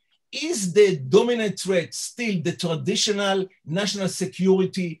 is the dominant threat still the traditional national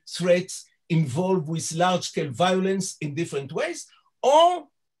security threats involved with large-scale violence in different ways, or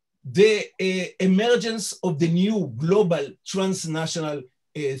the emergence of the new global transnational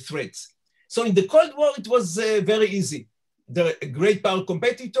threats? So in the Cold War, it was very easy. The great power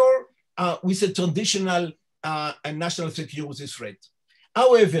competitor with a traditional national security threat.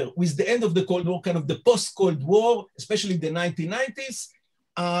 However, with the end of the Cold War, kind of the post-Cold War, especially the 1990s,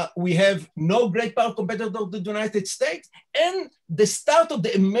 we have no great power competitor of the United States and the start of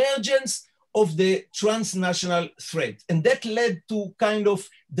the emergence of the transnational threat. And that led to kind of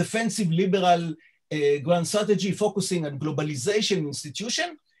defensive liberal grand strategy focusing on globalization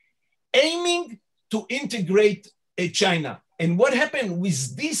institution, aiming to integrate China. And what happened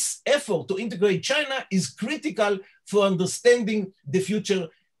with this effort to integrate China is critical for understanding the future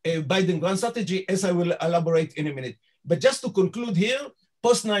Biden grand strategy, as I will elaborate in a minute. But just to conclude here,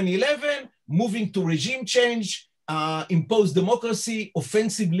 post 9/11, moving to regime change, imposed democracy,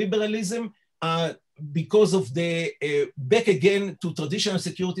 offensive liberalism, because of the back again to traditional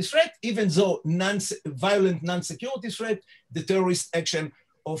security threat, even though violent non-security threat, the terrorist action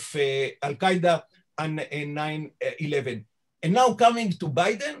of Al-Qaeda and 9/11. And now coming to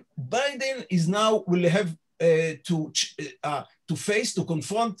Biden, Biden is now will have to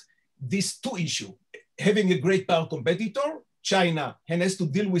confront these two issues, having a great power competitor, China, and has to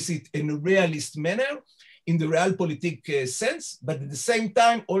deal with it in a realist manner, in the realpolitik sense, but at the same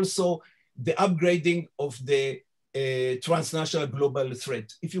time also the upgrading of the transnational global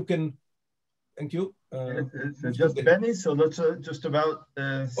threat. If you can, thank you. Just Benny, so let's just about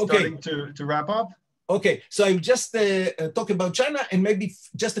starting to wrap up. Okay, so I'll just talk about China and maybe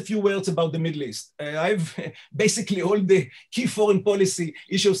just a few words about the Middle East. I've basically all the key foreign policy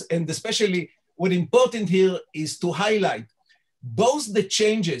issues, and especially what important here is to highlight both the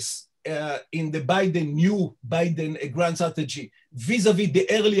changes in the new Biden grand strategy vis-a-vis the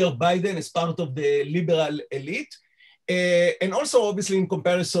earlier Biden as part of the liberal elite, and also obviously in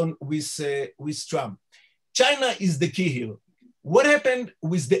comparison with Trump. China is the key here. What happened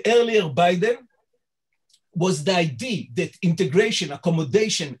with the earlier Biden was the idea that integration,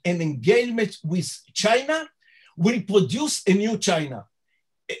 accommodation, and engagement with China will produce a new China,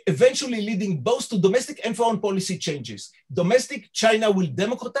 eventually leading both to domestic and foreign policy changes. Domestic, China will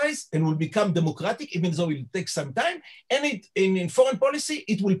democratize and will become democratic, even though it will take some time. And in foreign policy,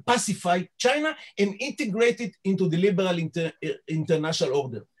 it will pacify China and integrate it into the liberal international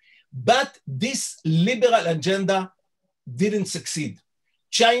order. But this liberal agenda didn't succeed.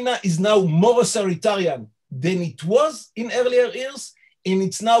 China is now more authoritarian than it was in earlier years, and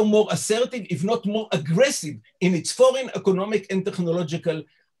it's now more assertive, if not more aggressive, in its foreign, economic, and technological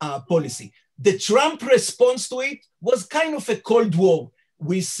policy. The Trump response to it was kind of a Cold War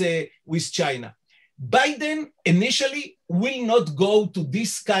with China. Biden initially will not go to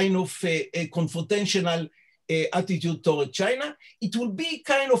this kind of a confrontational attitude toward China. It will be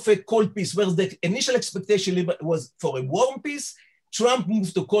kind of a cold peace, whereas the initial expectation was for a warm peace. Trump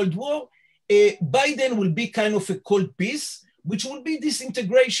moved to Cold War. Biden will be kind of a cold peace, which will be this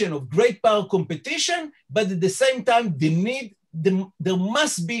integration of great power competition, but at the same time, there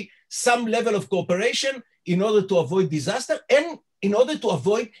must be some level of cooperation in order to avoid disaster and in order to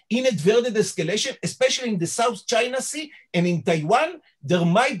avoid inadvertent escalation, especially in the South China Sea and in Taiwan. There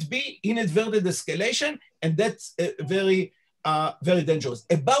might be inadvertent escalation, and that's very, very dangerous.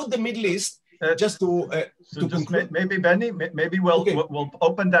 About the Middle East, just to conclude. Maybe Benny, maybe we'll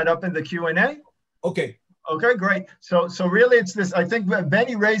open that up in the Q&A. Okay. Okay, great. So really it's this, I think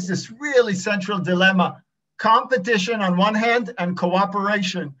Benny raised this really central dilemma: competition on one hand and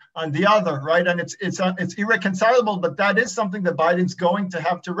cooperation on the other, right? And it's irreconcilable, but that is something that Biden's going to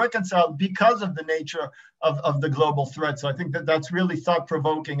have to reconcile because of the nature of the global threat. So I think that's really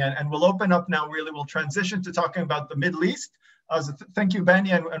thought-provoking, and we'll open up now, really, we'll transition to talking about the Middle East. Thank you,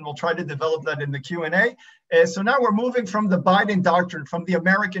 Benny, and we'll try to develop that in the Q&A. So now we're moving from the Biden doctrine, from the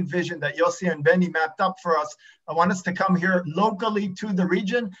American vision that Yossi and Benny mapped up for us. I want us to come here locally to the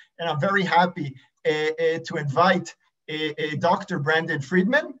region, and I'm very happy to invite Dr. Brandon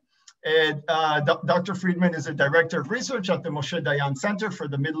Friedman. Dr. Friedman is a director of research at the Moshe Dayan Center for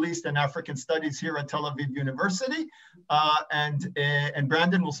the Middle East and African Studies here at Tel-Aviv University. And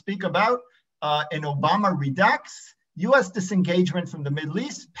Brandon will speak about an Obama Redux, U.S. disengagement from the Middle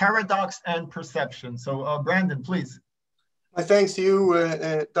East, paradox and perception. So Brandon, please. My thanks to you,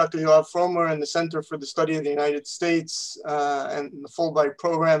 Dr. Yoav Fromer and the Center for the Study of the United States and the Fulbright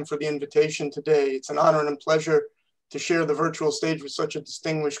program for the invitation today. It's an honor and a pleasure to share the virtual stage with such a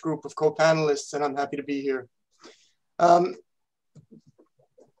distinguished group of co-panelists, and I'm happy to be here.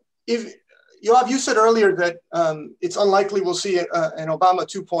 if Yoav, you said earlier that it's unlikely we'll see an Obama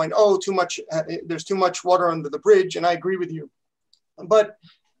 2.0, there's too much water under the bridge, and I agree with you. But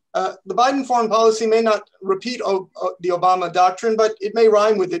the Biden foreign policy may not repeat the Obama doctrine, but it may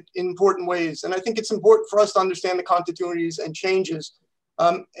rhyme with it in important ways. And I think it's important for us to understand the continuities and changes.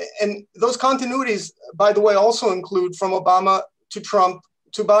 And those continuities, by the way, also include from Obama to Trump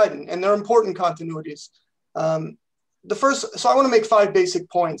to Biden, and they're important continuities. So I want to make 5 basic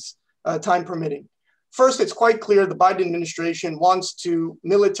points, time permitting. First, it's quite clear the Biden administration wants to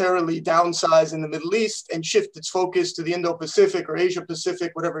militarily downsize in the Middle East and shift its focus to the Indo-Pacific or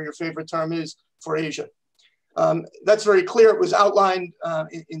Asia-Pacific, whatever your favorite term is for Asia. That's very clear. It was outlined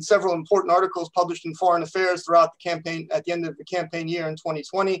in several important articles published in Foreign Affairs throughout the campaign, at the end of the campaign year in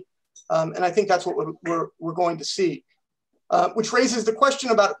 2020. And I think that's what we're going to see, which raises the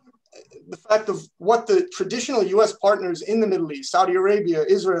question about the fact of what the traditional US partners in the Middle East, Saudi Arabia,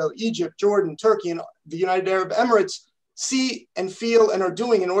 Israel, Egypt, Jordan, Turkey, and the United Arab Emirates see and feel and are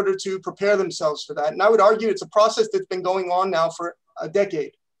doing in order to prepare themselves for that. And I would argue it's a process that's been going on now for a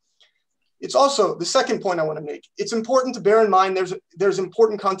decade. It's also the second point I want to make. It's important to bear in mind there's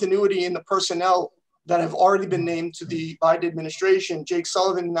important continuity in the personnel that have already been named to the Biden administration. Jake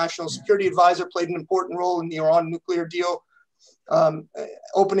Sullivan, National Security Advisor, played an important role in the Iran nuclear deal,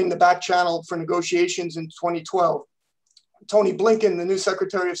 opening the back channel for negotiations in 2012. Tony Blinken, the new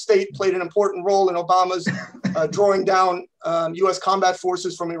Secretary of State, played an important role in Obama's drawing down US combat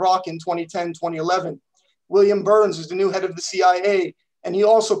forces from Iraq in 2010, 2011. William Burns is the new head of the CIA, and he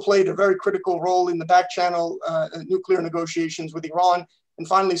also played a very critical role in the back channel nuclear negotiations with Iran. And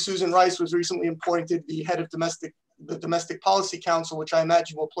finally, Susan Rice was recently appointed the head of the Domestic Policy Council, which I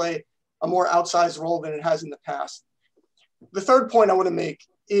imagine will play a more outsized role than it has in the past. The third point I want to make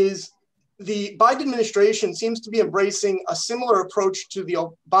is the Biden administration seems to be embracing a similar approach to the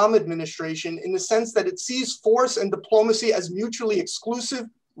Obama administration in the sense that it sees force and diplomacy as mutually exclusive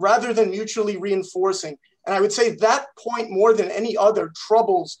rather than mutually reinforcing. And I would say that point more than any other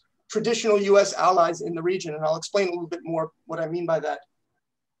troubles traditional US allies in the region. And I'll explain a little bit more what I mean by that.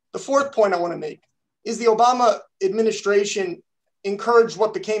 The fourth point I want to make is the Obama administration encouraged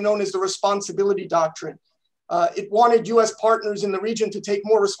what became known as the responsibility doctrine. It wanted US partners in the region to take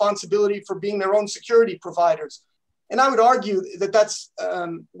more responsibility for being their own security providers. And I would argue that that's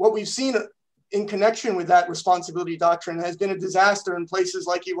what we've seen in connection with that responsibility doctrine has been a disaster in places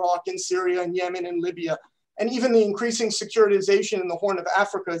like Iraq and Syria and Yemen and Libya. And even the increasing securitization in the Horn of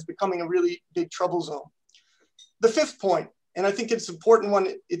Africa is becoming a really big trouble zone. The fifth point, and I think it's an important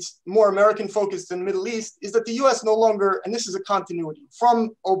one, it's more American focused than Middle East, is that the US no longer, and this is a continuity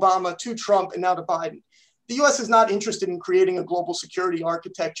from Obama to Trump and now to Biden, the US is not interested in creating a global security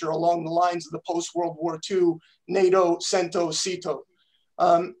architecture along the lines of the post-World War II, NATO, CENTO, CETO.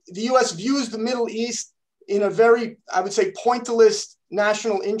 The US views the Middle East in a very, I would say, pointillist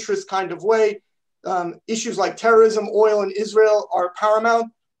national interest kind of way. Issues like terrorism, oil, and Israel are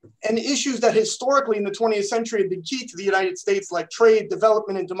paramount. And issues that historically in the 20th century have been key to the United States, like trade,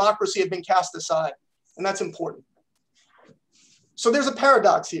 development, and democracy, have been cast aside. And that's important. So there's a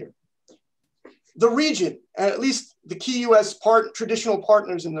paradox here. The region, at least the key US traditional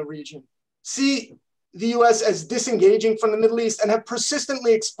partners in the region, see the US as disengaging from the Middle East and have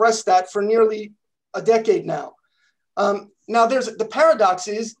persistently expressed that for nearly a decade now. Now, the paradox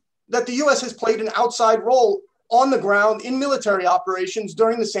is that the US has played an outside role on the ground in military operations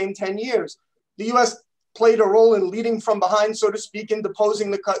during the same 10 years. The US played a role in leading from behind, so to speak, in deposing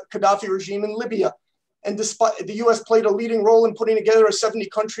the Gaddafi regime in Libya. And despite the US played a leading role in putting together a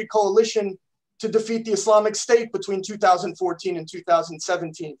 70-country coalition to defeat the Islamic State between 2014 and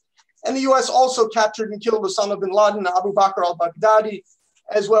 2017. And the US also captured and killed Osama bin Laden and Abu Bakr al-Baghdadi,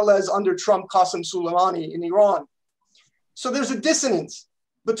 as well as under Trump, Qasem Soleimani in Iran. So there's a dissonance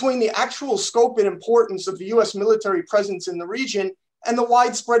between the actual scope and importance of the US military presence in the region and the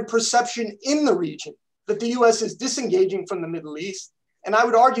widespread perception in the region that the US is disengaging from the Middle East. And I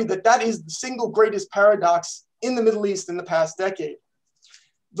would argue that that is the single greatest paradox in the Middle East in the past decade.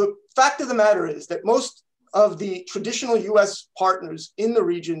 The fact of the matter is that most of the traditional US partners in the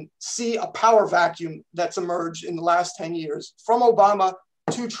region see a power vacuum that's emerged in the last 10 years from Obama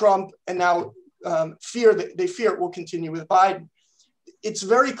to Trump, and now they fear it will continue with Biden. It's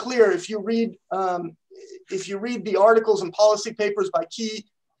very clear if you read the articles and policy papers by key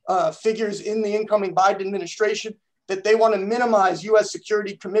figures in the incoming Biden administration that they want to minimize US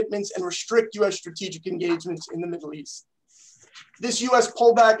security commitments and restrict US strategic engagements in the Middle East. This US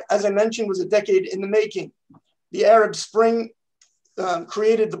pullback, as I mentioned, was a decade in the making. The Arab Spring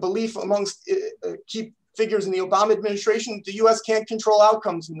created the belief amongst key figures in the Obama administration, the US can't control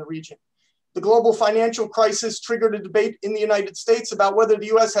outcomes in the region. The global financial crisis triggered a debate in the United States about whether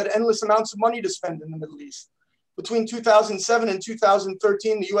the US had endless amounts of money to spend in the Middle East. Between 2007 and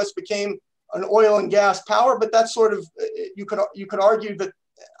 2013, the US became an oil and gas power, but that's sort of, you could argue that,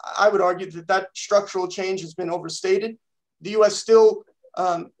 I would argue that that structural change has been overstated. The US still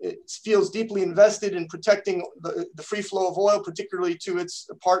it feels deeply invested in protecting the free flow of oil, particularly to its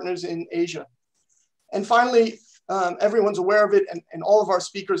partners in Asia. And finally, everyone's aware of it, and all of our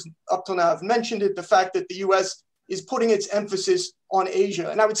speakers up till now have mentioned it, the fact that the US is putting its emphasis on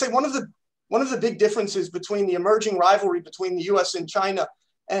Asia. And I would say one of the big differences between the emerging rivalry between the US and China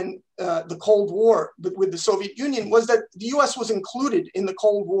and the Cold War with the Soviet Union was that the US was included in the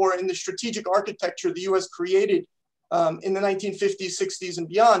Cold War in the strategic architecture the US created in the 1950s, 60s, and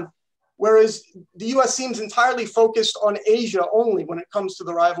beyond, whereas the US seems entirely focused on Asia only when it comes to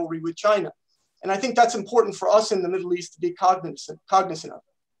the rivalry with China. And I think that's important for us in the Middle East to be cognizant of.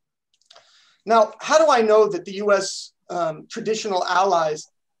 Now, how do I know that the US traditional allies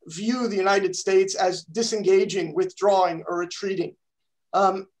view the United States as disengaging, withdrawing, or retreating?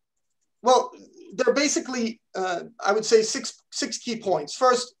 Well, there are basically, I would say, six key points.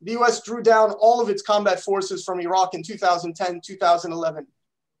 First, the US drew down all of its combat forces from Iraq in 2010, 2011.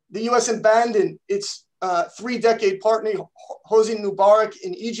 The US abandoned its three-decade partner, Hosni Mubarak,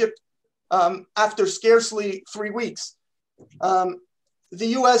 in Egypt after scarcely 3 weeks. The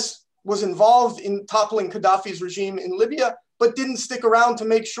US was involved in toppling Gaddafi's regime in Libya, but didn't stick around to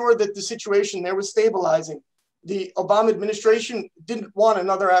make sure that the situation there was stabilizing. The Obama administration didn't want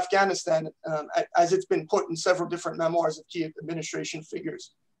another Afghanistan, as it's been put in several different memoirs of key administration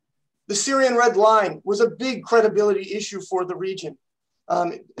figures. The Syrian Red Line was a big credibility issue for the region.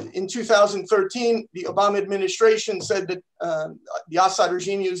 In 2013, the Obama administration said that the Assad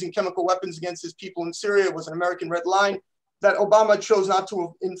regime using chemical weapons against his people in Syria was an American red line that Obama chose not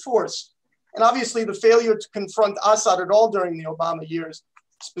to enforce. And obviously the failure to confront Assad at all during the Obama years,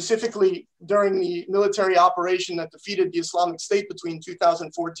 specifically during the military operation that defeated the Islamic State between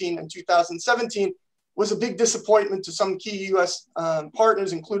 2014 and 2017, was a big disappointment to some key US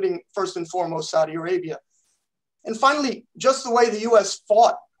partners, including first and foremost Saudi Arabia. And finally, just the way the US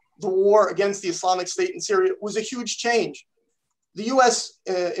fought the war against the Islamic State in Syria was a huge change. The US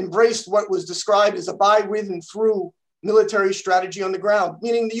embraced what was described as a by, with, and through military strategy on the ground,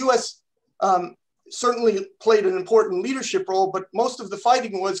 meaning the US certainly played an important leadership role, but most of the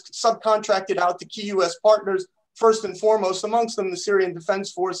fighting was subcontracted out to key US partners, first and foremost amongst them the Syrian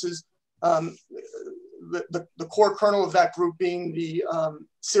Defense Forces, the core kernel of that group being the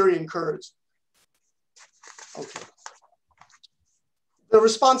Syrian Kurds. Okay. The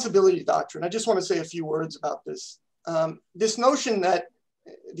responsibility doctrine, I just want to say a few words about this. This notion that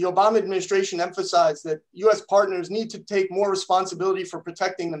the Obama administration emphasized that US partners need to take more responsibility for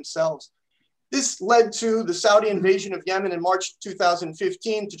protecting themselves. This led to the Saudi invasion of Yemen in March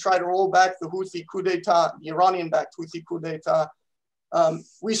 2015 to try to roll back the Houthi coup d'etat, the Iranian-backed Houthi coup d'etat.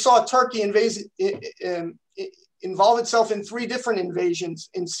 We saw Turkey involve itself in 3 different invasions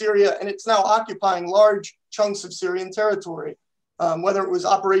in Syria, and it's now occupying large chunks of Syrian territory, whether it was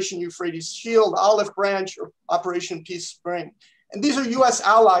Operation Euphrates Shield, Olive Branch, or Operation Peace Spring. And these are US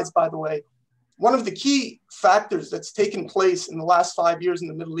allies, by the way. One of the key factors that's taken place in the last 5 years in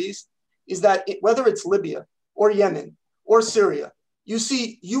the Middle East is that whether it's Libya or Yemen or Syria, you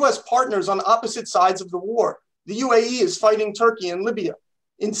see US partners on opposite sides of the war. The UAE is fighting Turkey in Libya.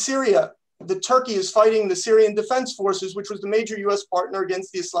 In Syria, Turkey is fighting the Syrian Defense Forces, which was the major US partner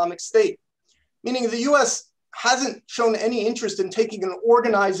against the Islamic State. Meaning the US hasn't shown any interest in taking an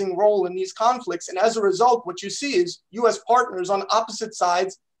organizing role in these conflicts. And as a result, what you see is US partners on opposite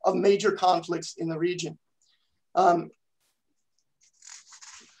sides of major conflicts in the region.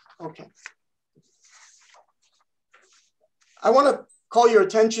 Okay. I want to call your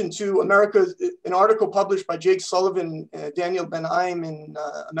attention to an article published by Jake Sullivan and Daniel Ben-Haim in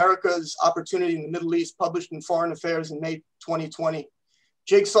America's Opportunity in the Middle East, published in Foreign Affairs in May 2020.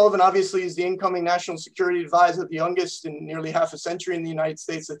 Jake Sullivan obviously is the incoming national security advisor, the youngest in nearly half a century in the United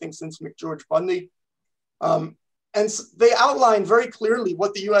States, I think since McGeorge Bundy. And they outline very clearly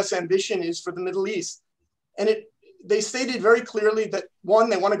what the US ambition is for the Middle East. And they stated very clearly that 1,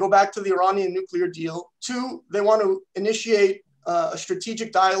 they want to go back to the Iranian nuclear deal. 2, they want to initiate a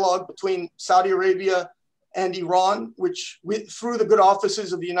strategic dialogue between Saudi Arabia and Iran, through the good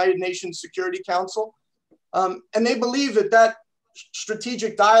offices of the United Nations Security Council. And they believe that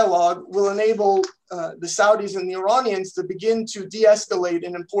strategic dialogue will enable the Saudis and the Iranians to begin to de-escalate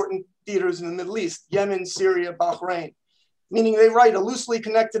in important theaters in the Middle East, Yemen, Syria, Bahrain. meaning they write a loosely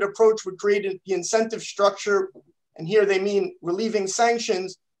connected approach would create the incentive structure, and here they mean relieving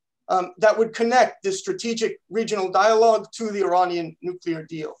sanctions, that would connect this strategic regional dialogue to the Iranian nuclear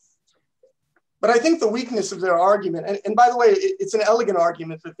deal. But I think the weakness of their argument, and by the way, it's an elegant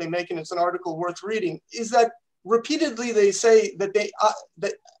argument that they make, and it's an article worth reading, is that repeatedly they say that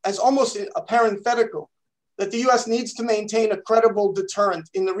that as almost a parenthetical, that the US needs to maintain a credible deterrent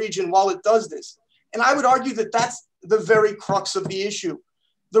in the region while it does this. And I would argue that that's the very crux of the issue.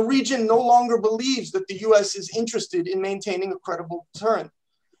 The region no longer believes that the US is interested in maintaining a credible deterrent.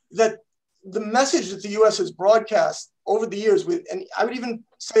 That the message that the US has broadcast over the years, and I would even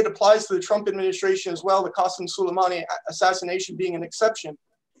say it applies to the Trump administration as well, the Qasem Soleimani assassination being an exception,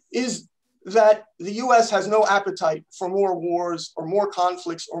 is that the US has no appetite for more wars or more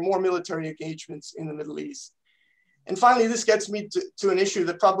conflicts or more military engagements in the Middle East. And finally, this gets me to an issue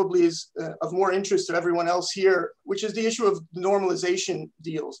that probably is of more interest to everyone else here, which is the issue of the normalization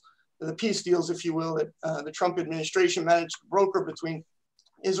deals, the peace deals, if you will, that the Trump administration managed to broker between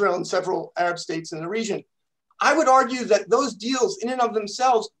Israel and several Arab states in the region. I would argue that those deals in and of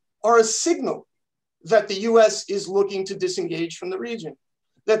themselves are a signal that the US is looking to disengage from the region,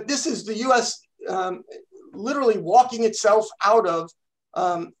 that this is the US literally walking itself out of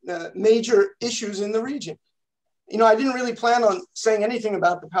major issues in the region. You know, I didn't really plan on saying anything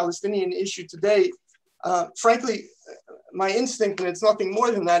about the Palestinian issue today. Frankly, my instinct, and it's nothing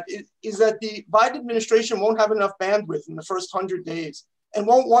more than that, is that the Biden administration won't have enough bandwidth in the first 100 days and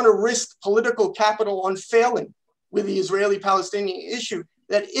won't want to risk political capital on failing with the Israeli-Palestinian issue,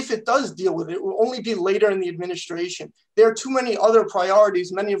 that if it does deal with it, it will only be later in the administration. There are too many other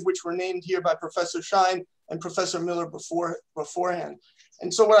priorities, many of which were named here by Professor Shain and Professor Miller beforehand.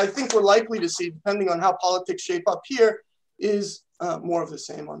 And so what I think we're likely to see, depending on how politics shape up here, is more of the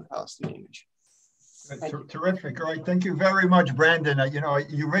same on the Palestinian issue. Terrific. All right. Thank you very much, Brandon.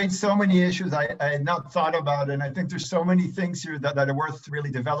 You raised so many issues I had not thought about, and I think there's so many things here that are worth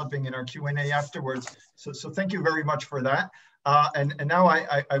really developing in our Q&A afterwards. So thank you very much for that. And now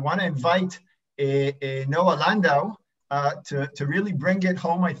I want to invite Noah Landau to really bring it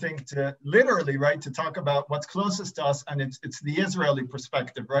home, I think, to literally, right, to talk about what's closest to us, and it's the Israeli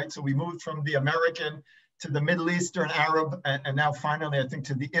perspective, right? So we moved from the American to the Middle Eastern Arab, and now finally, I think,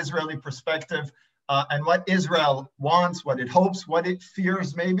 to the Israeli perspective. And what Israel wants, what it hopes, what it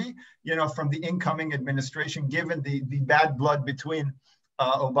fears maybe, from the incoming administration, given the bad blood between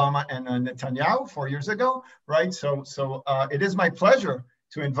Obama and Netanyahu 4 years ago, right? So it is my pleasure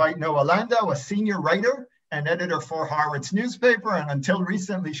to invite Noah Landau, a senior writer and editor for Haaretz newspaper. And until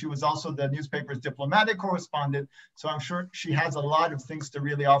recently, she was also the newspaper's diplomatic correspondent. So I'm sure she has a lot of things to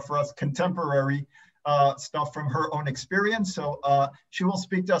really offer us, contemporary stuff from her own experience. So she will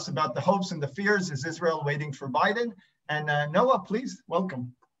speak to us about the hopes and the fears. Is Israel waiting for Biden? And Noah, please,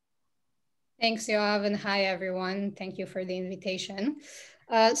 welcome. Thanks, Yoav, and hi, everyone. Thank you for the invitation.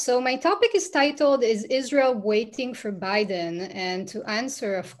 So my topic is titled, Is Israel Waiting for Biden? And to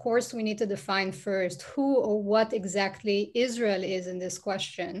answer, of course, we need to define first who or what exactly Israel is in this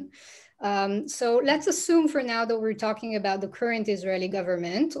question. So let's assume for now that we're talking about the current Israeli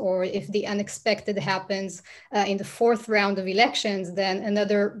government, or if the unexpected happens in the fourth round of elections, then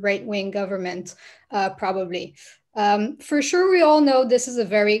another right-wing government, probably. For sure, we all know this is a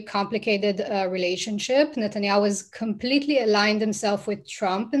very complicated relationship. Netanyahu has completely aligned himself with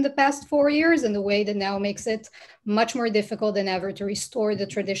Trump in the past 4 years in a way that now makes it much more difficult than ever to restore the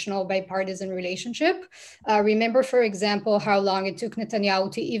traditional bipartisan relationship. Remember, for example, how long it took Netanyahu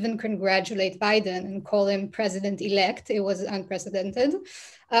to even congratulate Biden and call him president-elect. It was unprecedented.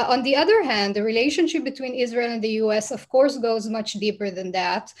 On the other hand, the relationship between Israel and the US, of course, goes much deeper than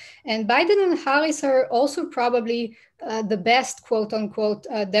that. And Biden and Haaretz are also probably the best, quote unquote,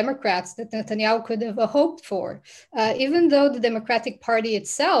 Democrats that Netanyahu could have hoped for. Even though the Democratic Party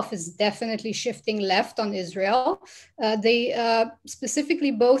itself is definitely shifting left on Israel, they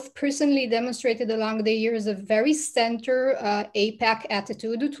specifically both personally demonstrated along the years a very center AIPAC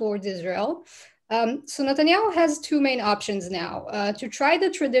attitude towards Israel. So Netanyahu has two main options now, to try the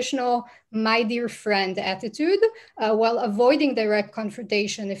traditional my dear friend attitude while avoiding direct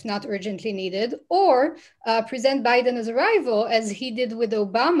confrontation if not urgently needed, or present Biden as a rival as he did with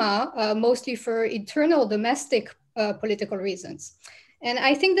Obama, mostly for internal domestic political reasons. And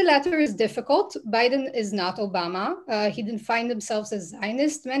I think the latter is difficult. Biden is not Obama. He didn't find himself as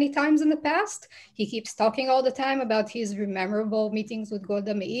Zionist many times in the past. He keeps talking all the time about his memorable meetings with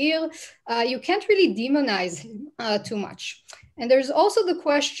Golda Meir. You can't really demonize him too much. And there's also the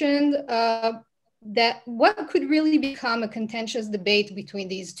question that what could really become a contentious debate between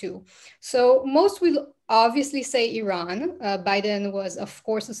these two. So most will obviously say Iran. Biden was, of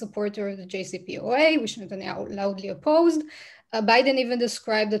course, a supporter of the JCPOA, which Netanyahu loudly opposed. Biden even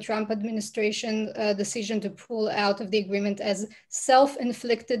described the Trump administration decision to pull out of the agreement as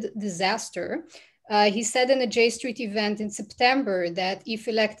self-inflicted disaster. He said in a J Street event in September that if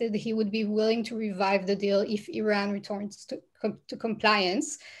elected, he would be willing to revive the deal if Iran returns to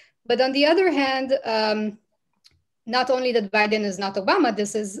compliance. But on the other hand, not only that Biden is not Obama,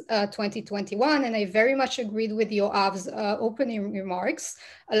 this is 2021, and I very much agreed with Yoav's opening remarks.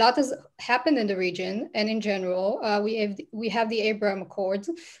 A lot has happened in the region, and in general, we have the Abraham Accords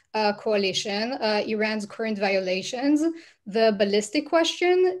coalition, Iran's current violations, the ballistic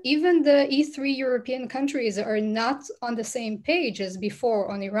question. Even the E3 European countries are not on the same page as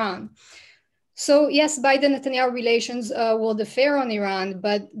before on Iran. So yes, Biden-Netanyahu relations will differ on Iran,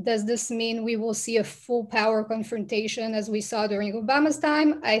 but does this mean we will see a full power confrontation as we saw during Obama's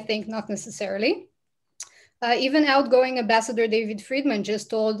time? I think not necessarily. Even outgoing Ambassador David Friedman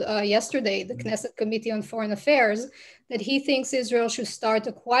just told yesterday, the Knesset Committee on Foreign Affairs, that he thinks Israel should start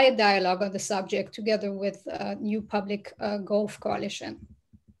a quiet dialogue on the subject together with a new public Gulf coalition.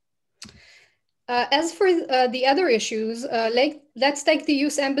 As for the other issues, let's take the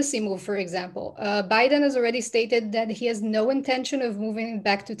U.S. Embassy move, for example. Biden has already stated that he has no intention of moving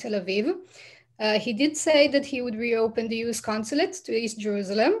back to Tel Aviv. He did say that he would reopen the U.S. consulate to East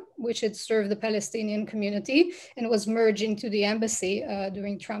Jerusalem, which had served the Palestinian community and was merged into the embassy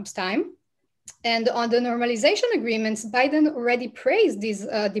during Trump's time. And on the normalization agreements, Biden already praised these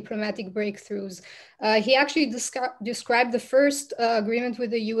diplomatic breakthroughs. He actually described the first agreement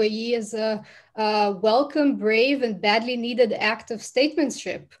with the UAE as a welcome, brave, and badly needed act of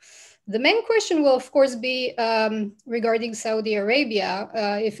statesmanship. The main question will, of course, be regarding Saudi Arabia,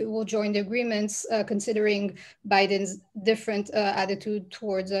 if it will join the agreements, considering Biden's different attitude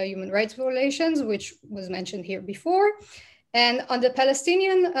towards human rights violations, which was mentioned here before. And on the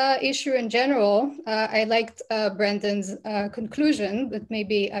Palestinian issue in general, I liked Brendan's conclusion, but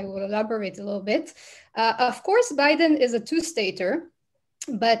maybe I will elaborate a little bit. Of course, Biden is a two-stater,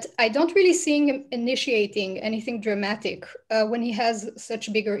 but I don't really see him initiating anything dramatic when he has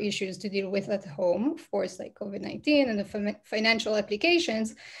such bigger issues to deal with at home, of course, like COVID-19 and the financial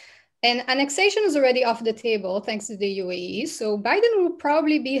applications. And annexation is already off the table, thanks to the UAE. So Biden will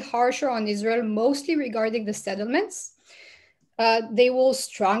probably be harsher on Israel, mostly regarding the settlements. They will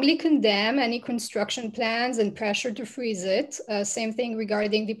strongly condemn any construction plans and pressure to freeze it. Same thing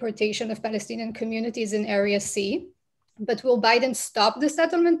regarding deportation of Palestinian communities in Area C. But will Biden stop the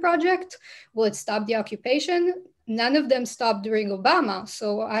settlement project? Will it stop the occupation? None of them stopped during Obama,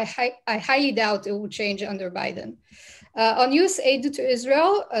 so I highly doubt it will change under Biden. On U.S. aid to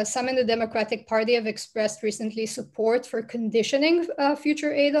Israel, some in the Democratic Party have expressed recently support for conditioning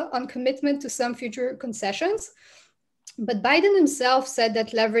future aid on commitment to some future concessions. But Biden himself said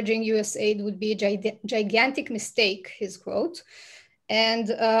that leveraging U.S. aid would be a gigantic mistake, his quote. And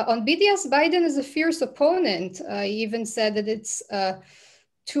on BDS, Biden is a fierce opponent. He even said that it's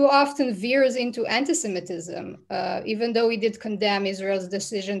too often veers into anti-Semitism, even though he did condemn Israel's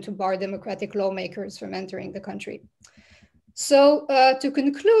decision to bar Democratic lawmakers from entering the country. So to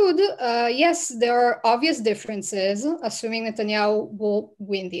conclude, yes, there are obvious differences, assuming Netanyahu will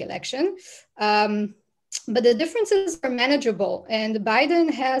win the election. But the differences are manageable, and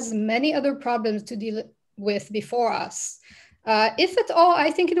Biden has many other problems to deal with before us. If at all,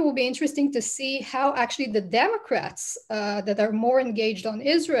 I think it will be interesting to see how actually the Democrats that are more engaged on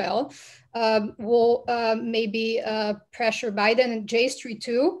Israel will maybe pressure Biden, and J Street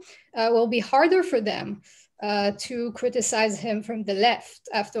too, will be harder for them to criticize him from the left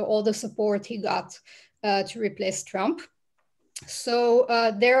after all the support he got to replace Trump. So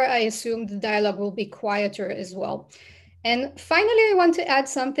there, I assume the dialogue will be quieter as well. And finally, I want to add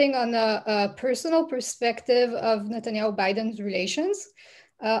something on a personal perspective of Netanyahu-Biden's relations.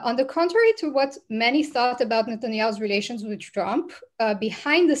 On the contrary to what many thought about Netanyahu's relations with Trump,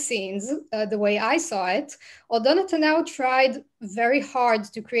 behind the scenes, the way I saw it, although Netanyahu tried very hard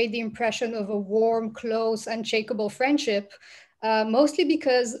to create the impression of a warm, close, unshakable friendship, mostly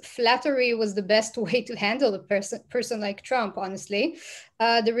because flattery was the best way to handle a person like Trump, honestly.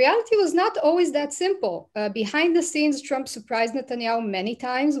 The reality was not always that simple. Behind the scenes, Trump surprised Netanyahu many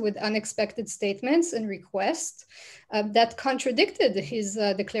times with unexpected statements and requests that contradicted his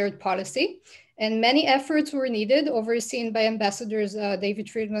declared policy. And many efforts were needed, overseen by ambassadors David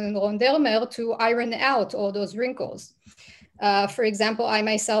Friedman and Ron Dermer, to iron out all those wrinkles. For example, I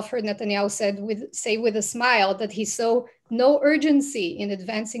myself heard Netanyahu say with a smile that he saw no urgency in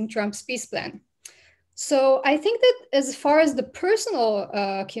advancing Trump's peace plan. So I think that as far as the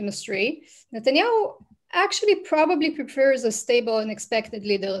personal chemistry, Netanyahu actually probably prefers a stable and expected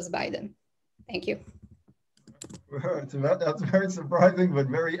leader as Biden. Thank you. That's very surprising, but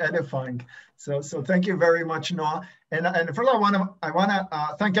very edifying. So thank you very much, Noah. And first I want to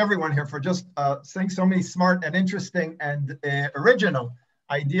thank everyone here for just saying so many smart and interesting and original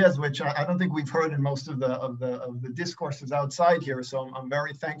ideas, which I don't think we've heard in most of the discourses outside here. So I'm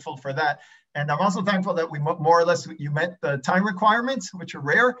very thankful for that. And I'm also thankful that we more or less, you met the time requirements, which are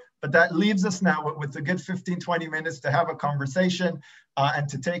rare, but that leaves us now with a good 15, 20 minutes to have a conversation and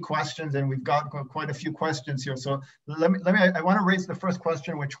to take questions. And we've got quite a few questions here. So I want to raise the first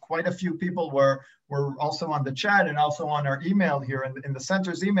question, which quite a few people were also on the chat and also on our email here in the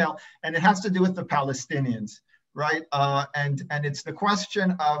center's email. And it has to do with the Palestinians, right? And it's the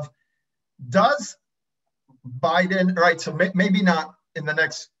question of, does Biden, right? So maybe not in the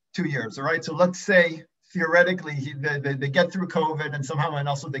next 2 years, all right? So let's say theoretically they get through COVID and somehow, and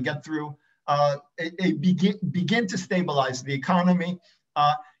also they get through, begin to stabilize the economy.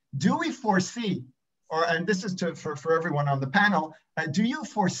 Do we foresee, and this is for everyone on the panel, do you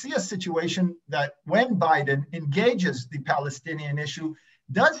foresee a situation that when Biden engages the Palestinian issue,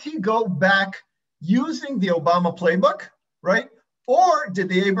 does he go back using the Obama playbook, right? Or did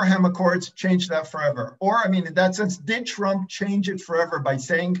the Abraham Accords change that forever? Or, I mean, in that sense, did Trump change it forever by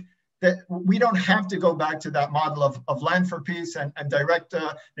saying that we don't have to go back to that model of land for peace and direct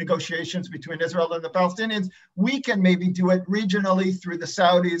negotiations between Israel and the Palestinians? We can maybe do it regionally through the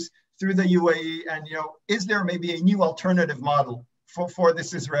Saudis, through the UAE, and is there maybe a new alternative model for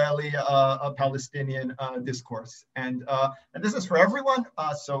this Israeli-Palestinian discourse? And this is for everyone.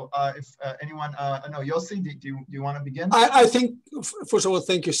 So if anyone, I know, Yossi, do you want to begin? I think, first of all,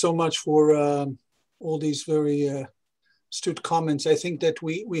 thank you so much for all these very astute comments. I think that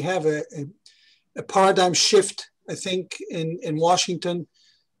we have a paradigm shift, I think, in Washington,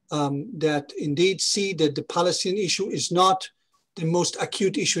 that indeed see that the Palestinian issue is not the most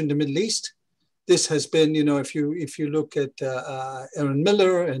acute issue in the Middle East. This has been, if you look at Aaron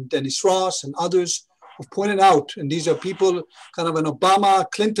Miller and Dennis Ross and others who pointed out, and these are people, kind of an Obama,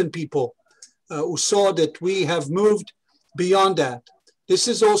 Clinton people, who saw that we have moved beyond that. This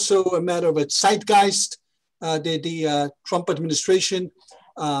is also a matter of a zeitgeist the Trump administration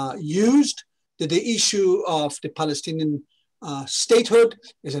used. That the issue of the Palestinian statehood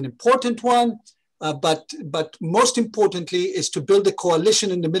is an important one, but most importantly is to build a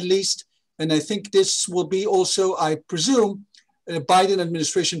coalition in the Middle East. And I think this will be also, I presume, a Biden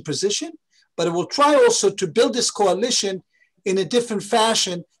administration position, but it will try also to build this coalition in a different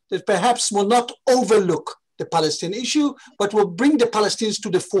fashion that perhaps will not overlook the Palestinian issue, but will bring the Palestinians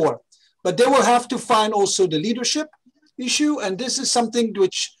to the fore. But they will have to find also the leadership issue. And this is something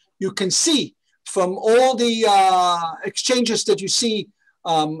which you can see from all the exchanges that you see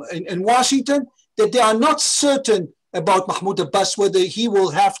in Washington, that they are not certain about Mahmoud Abbas, whether he will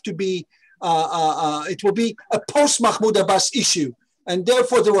have to be, it will be a post-Mahmoud Abbas issue. And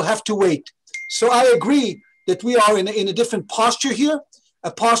therefore they will have to wait. So I agree that we are in a different posture here, a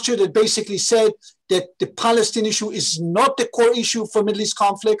posture that basically said that the Palestinian issue is not the core issue for Middle East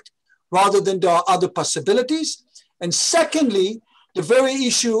conflict, rather than there are other possibilities. And secondly, the very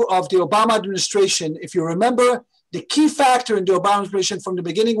issue of the Obama administration, if you remember, the key factor in the Obama administration from the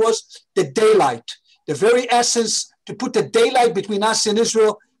beginning was the daylight, the very essence to put the daylight between us and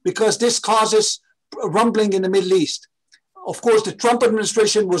Israel, because this causes rumbling in the Middle East. Of course, the Trump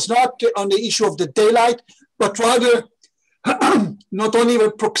administration was not on the issue of the daylight, but rather not only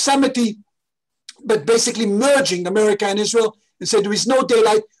with proximity, but basically merging America and Israel and say there is no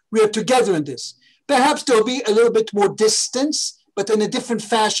daylight, we are together in this. Perhaps there'll be a little bit more distance, but in a different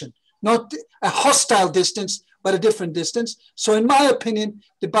fashion, not a hostile distance, but a different distance. So in my opinion,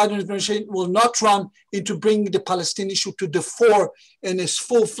 the Biden administration will not run into bringing the Palestinian issue to the fore in this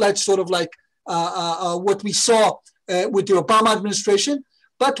full-fledged sort of like what we saw with the Obama administration,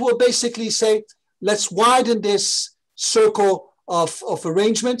 but will basically say, let's widen this circle of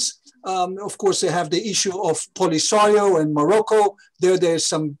arrangements. Of course, they have the issue of Polisario and Morocco. There's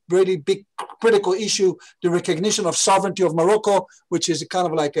some really big critical issue, the recognition of sovereignty of Morocco, which is kind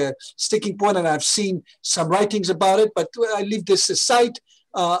of like a sticking point, and I've seen some writings about it, but I leave this aside.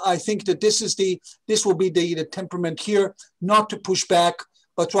 I think that this will be the temperament here, not to push back,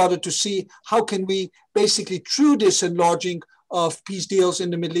 but rather to see how can we basically, through this enlarging of peace deals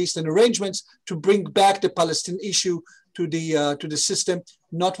in the Middle East and arrangements, to bring back the Palestinian issue to the system,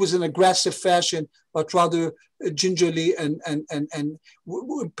 not with an aggressive fashion, but rather gingerly and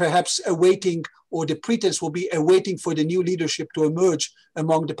perhaps awaiting, or the pretense will be awaiting for the new leadership to emerge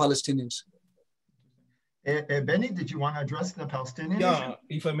among the Palestinians. Benny, did you want to address the Palestinian issue? Yeah,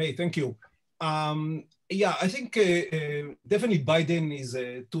 if I may, thank you. Yeah, I think definitely Biden is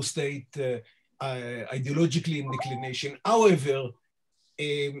a two-state ideologically in declination. However,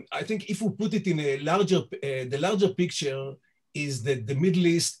 I think if we put it in a larger, the larger picture is that the Middle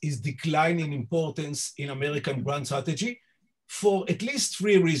East is declining in importance in American grand strategy for at least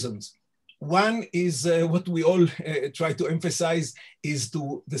three reasons. One is what we all try to emphasize is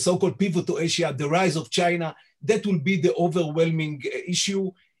to the so-called pivot to Asia, the rise of China. That will be the overwhelming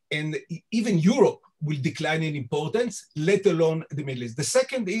issue, and even Europe will decline in importance, let alone the Middle East. The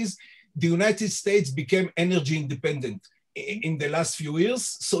second is the United States became energy independent in the last few years,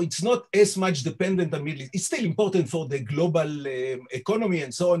 so it's not as much dependent on Middle East. It's still important for the global economy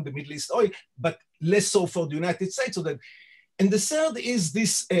and so on, the Middle East oil, but less so for the United States. So that, and the third is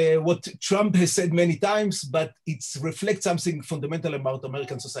this, what Trump has said many times, but it reflects something fundamental about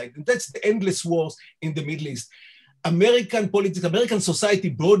American society. And that's the endless wars in the Middle East. American politics, American society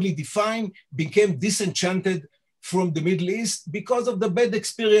broadly defined, became disenchanted from the Middle East because of the bad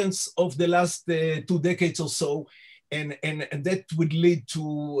experience of the last 2 decades or so. And that would lead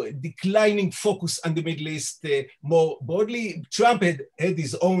to declining focus on the Middle East more broadly. Trump had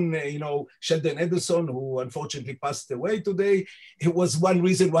his own, Sheldon Adelson, who unfortunately passed away today. It was one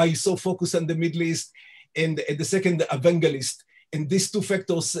reason why he's so focused on the Middle East, and the second, evangelist. And these two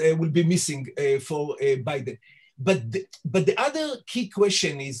factors will be missing for Biden. But the other key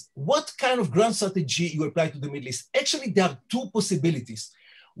question is, what kind of grand strategy you apply to the Middle East? Actually, there are two possibilities.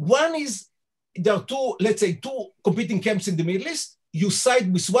 One is, there are two, let's say, two competing camps in the Middle East. You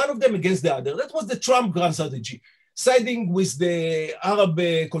side with one of them against the other. That was the Trump grand strategy, siding with the Arab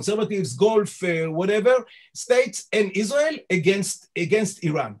conservatives, Gulf, whatever, states, and Israel against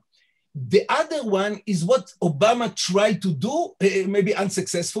Iran. The other one is what Obama tried to do, maybe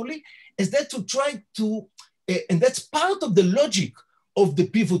unsuccessfully, is that to try to, and that's part of the logic of the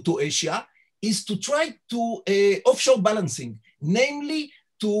pivot to Asia, is to try to offshore balancing, namely,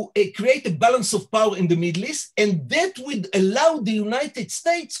 to create a balance of power in the Middle East, and that would allow the United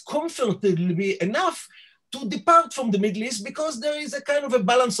States comfortably enough to depart from the Middle East because there is a kind of a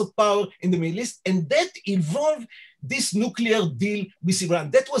balance of power in the Middle East, and that involved this nuclear deal with Iran.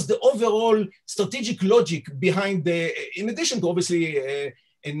 That was the overall strategic logic behind the, in addition to obviously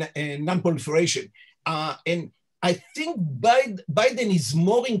non-proliferation. And I think Biden is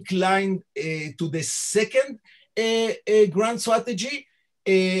more inclined to the second grand strategy,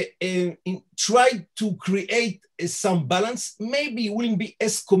 try to create some balance. Maybe he wouldn't be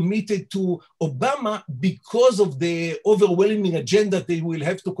as committed to Obama because of the overwhelming agenda that he will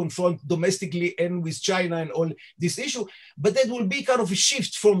have to confront domestically and with China and all this issue. But that will be kind of a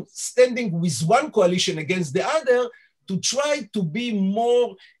shift from standing with one coalition against the other to try to be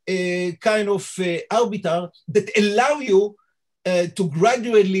more kind of arbiter that allow you to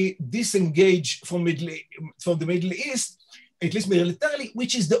gradually disengage from the Middle East, at least militarily,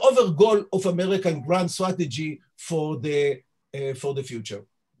 which is the overall goal of American grand strategy for the future.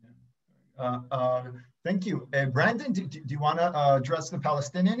 Thank you. Brandon, do you want to address the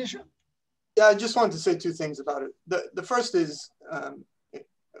Palestinian issue? Yeah, I just wanted to say two things about it. The first is,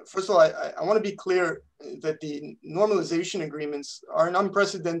 first of all, I want to be clear that the normalization agreements are an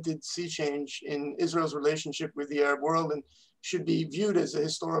unprecedented sea change in Israel's relationship with the Arab world and should be viewed as a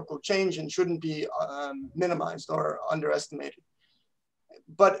historical change and shouldn't be minimized or underestimated.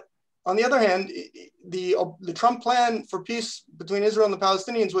 But on the other hand, the Trump plan for peace between Israel and the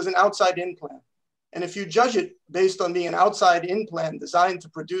Palestinians was an outside-in plan. And if you judge it based on being an outside-in plan designed to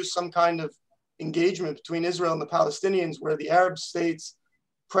produce some kind of engagement between Israel and the Palestinians where the Arab states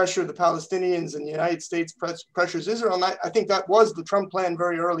pressure the Palestinians and the United States pressures Israel, and I think that was the Trump plan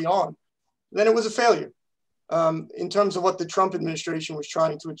very early on, then it was a failure. In terms of what the Trump administration was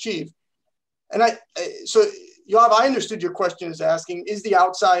trying to achieve. And so Yoav, I understood your question as asking, is the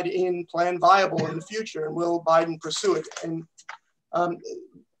outside-in plan viable in the future and will Biden pursue it? And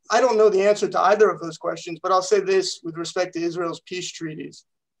I don't know the answer to either of those questions, but I'll say this with respect to Israel's peace treaties.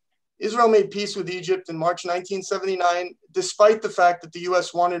 Israel made peace with Egypt in March 1979, despite the fact that the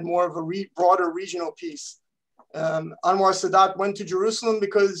US wanted more of a broader regional peace. Anwar Sadat went to Jerusalem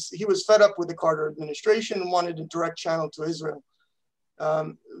because he was fed up with the Carter administration and wanted a direct channel to Israel.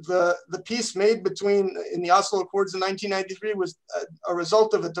 The peace made in the Oslo Accords in 1993 was a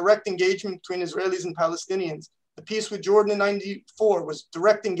result of a direct engagement between Israelis and Palestinians. The peace with Jordan in 94 was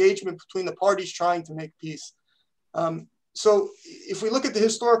direct engagement between the parties trying to make peace. So if we look at the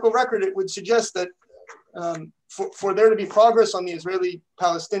historical record, it would suggest that for there to be progress on the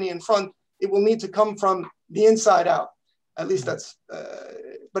Israeli-Palestinian front, it will need to come from the inside out. At least that's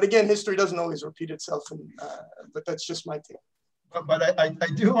But again, history doesn't always repeat itself, and, but that's just my take. But I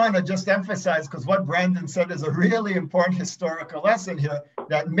do want to just emphasize, because what Brandon said is a really important historical lesson here,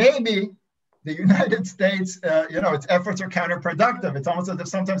 that maybe the United States, its efforts are counterproductive. It's almost as if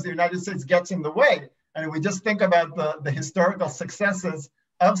sometimes the United States gets in the way. And if we just think about the historical successes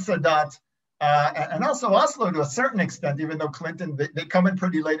of Sadat, and also Oslo to a certain extent, even though Clinton, they come in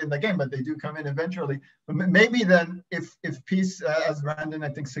pretty late in the game, but they do come in eventually. But maybe then if peace, as Brandon, I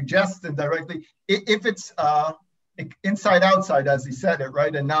think, suggests indirectly, if it's inside outside, as he said it,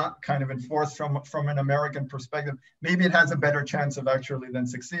 right, and not kind of enforced from an American perspective, maybe it has a better chance of actually then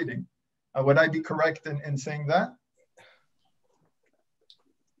succeeding. Would I be correct in saying that?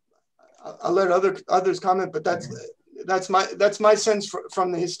 I'll let others comment, but that's my sense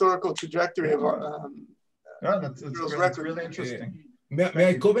from the historical trajectory of that's really interesting. May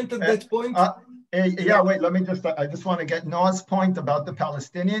I comment on that point? Yeah, wait, I just want to get Noah's point about the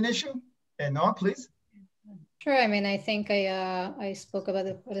Palestinian issue. Noah, please. Sure. I mean, I think I spoke about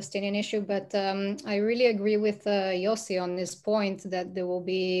the Palestinian issue, but I really agree with Yossi on this point that there will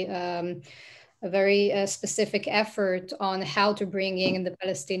be a very specific effort on how to bring in the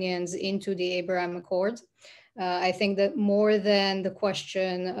Palestinians into the Abraham Accords. I think that more than the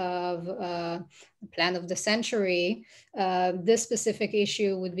question of the plan of the century, this specific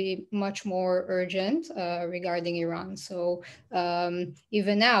issue would be much more urgent regarding Iran. So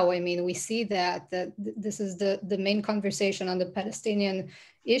even now, I mean, we see that this is the main conversation on the Palestinian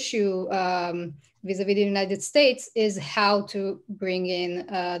issue vis-a-vis the United States is how to bring in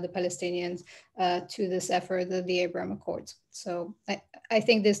the Palestinians to this effort of the Abraham Accords. So I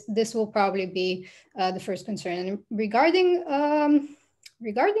think this will probably be the first concern. And regarding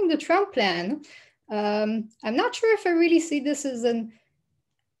the Trump plan, I'm not sure if I really see this as an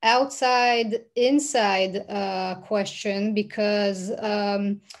outside-inside question, because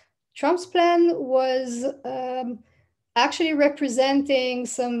Trump's plan was actually representing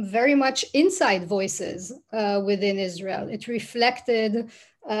some very much inside voices within Israel. It reflected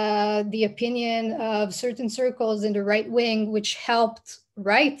the opinion of certain circles in the right wing, which helped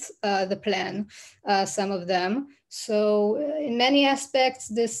write the plan, some of them. So in many aspects,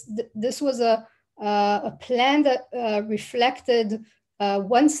 this was a plan that reflected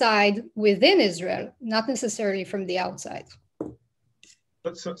one side within Israel, not necessarily from the outside.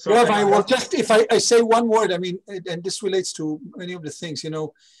 But Yoav, I will just, if I say one word, I mean, and this relates to many of the things,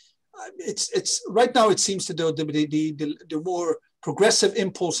 it's right now it seems to the more progressive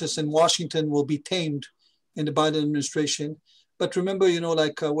impulses in Washington will be tamed in the Biden administration. But remember,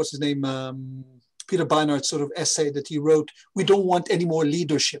 what's his name? Peter Beinart's sort of essay that he wrote, we don't want any more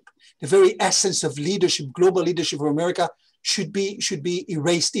leadership. The very essence of leadership, global leadership of America should be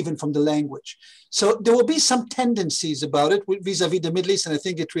erased even from the language. So there will be some tendencies about it vis-a-vis the Middle East, and I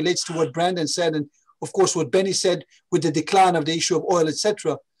think it relates to what Brandon said, and of course what Benny said with the decline of the issue of oil,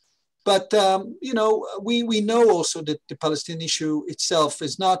 etc. But we know also that the Palestinian issue itself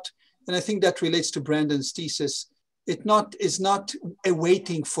is not, and I think that relates to Brandon's thesis. Is not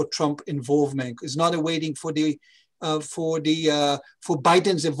awaiting for Trump involvement. Is not awaiting for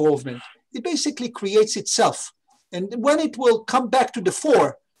Biden's involvement. It basically creates itself. And when it will come back to the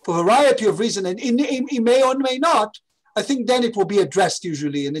fore for a variety of reasons, and it may or may not, I think then it will be addressed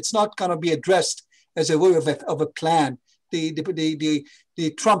usually, and it's not going to be addressed as a way of a plan. The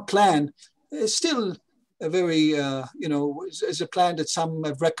Trump plan is still a very, is a plan that some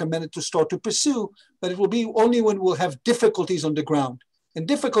have recommended to start to pursue, but it will be only when we'll have difficulties on the ground. And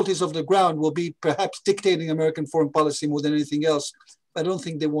difficulties of the ground will be perhaps dictating American foreign policy more than anything else. I don't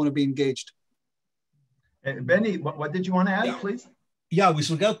think they want to be engaged. Benny, what did you want to add, please? Yeah, with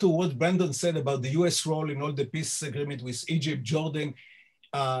regard to what Brandon said about the US role in all the peace agreement with Egypt, Jordan,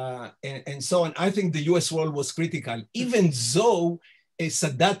 and so on, I think the US role was critical, even though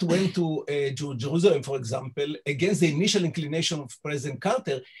Sadat went to Jerusalem, for example, against the initial inclination of President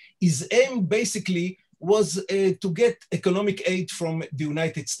Carter. His aim basically was to get economic aid from the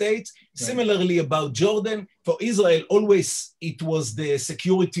United States. Right. Similarly about Jordan, for Israel, always it was the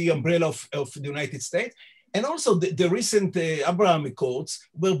security umbrella of the United States. And also the recent Abraham Accords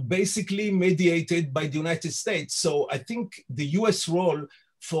were basically mediated by the United States. So I think the US role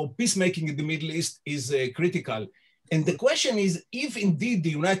for peacemaking in the Middle East is critical. And the question is, if indeed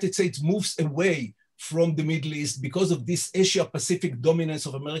the United States moves away from the Middle East because of this Asia-Pacific dominance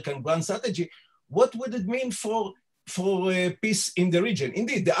of American grand strategy, what would it mean for peace in the region?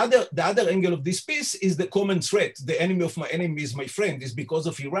 Indeed, the other angle of this peace is the common threat. The enemy of my enemy is my friend, is because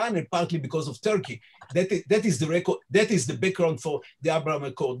of Iran and partly because of Turkey. That is the background for the Abraham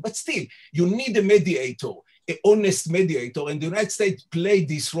Accord. But still, you need a mediator. an honest mediator, and the United States played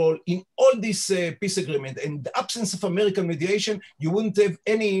this role in all this peace agreement. And the absence of American mediation, you wouldn't have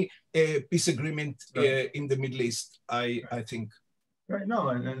any peace agreement in the Middle East, I think. Right, no,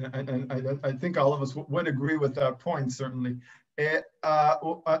 and I think all of us would agree with that point, certainly.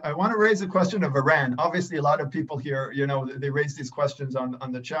 I want to raise a question of Iran. Obviously, a lot of people here, you know, they raise these questions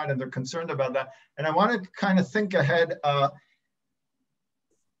on the chat and they're concerned about that. And I want to kind of think ahead.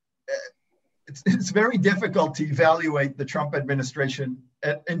 It's very difficult to evaluate the Trump administration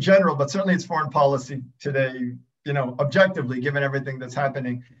in general, but certainly its foreign policy today, you know, objectively, given everything that's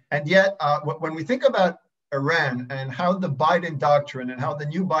happening. And yet, when we think about Iran and how the Biden doctrine and how the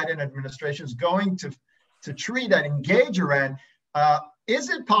new Biden administration is going to treat and engage Iran, is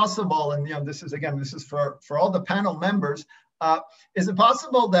it possible, and you know, this is for all the panel members, is it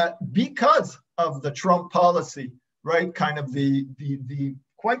possible that because of the Trump policy, right, kind of the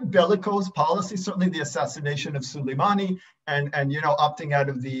quite bellicose policy, certainly the assassination of Soleimani and you know, opting out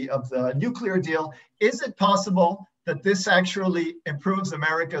of the nuclear deal, is it possible that this actually improves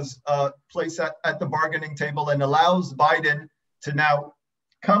America's place at the bargaining table and allows Biden to now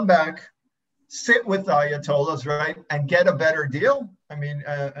come back, sit with the Ayatollahs, right, and get a better deal? I mean,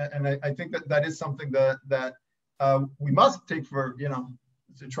 and I think that is something that we must take for, you know,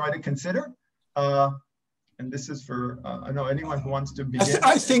 to try to consider. And this is for, I know anyone who wants to begin.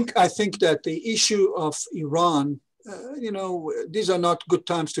 I think that the issue of Iran, you know, these are not good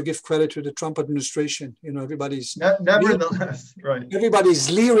times to give credit to the Trump administration. You know, everybody's nevertheless, right. Everybody's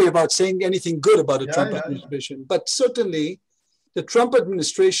leery about saying anything good about the Trump administration. Yeah. But certainly, the Trump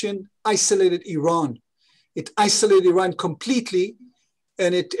administration isolated Iran. It isolated Iran completely,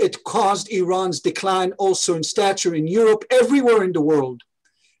 and it caused Iran's decline also in stature in Europe, everywhere in the world.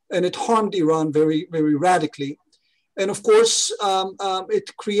 And it harmed Iran very, very radically. And of course,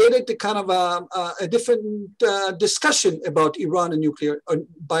 it created the kind of a different discussion about Iran and nuclear. And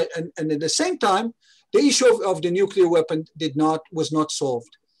at the same time, the issue of the nuclear weapon was not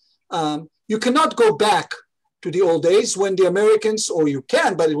solved. You cannot go back to the old days when the Americans, or you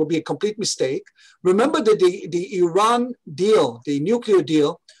can, but it will be a complete mistake. Remember that the Iran deal, the nuclear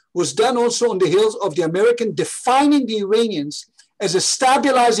deal, was done also on the heels of the American defining the Iranians as a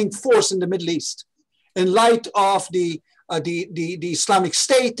stabilizing force in the Middle East, in light of the Islamic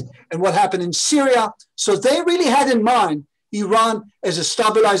State and what happened in Syria. So they really had in mind Iran as a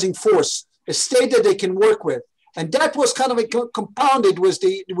stabilizing force, a state that they can work with, and that was kind of compounded with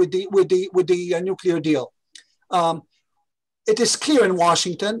the nuclear deal. It is clear in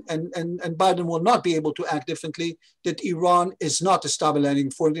Washington, and Biden will not be able to act differently, that Iran is not a stabilizing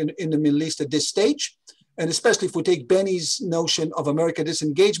force in the Middle East at this stage. And especially if we take Benny's notion of America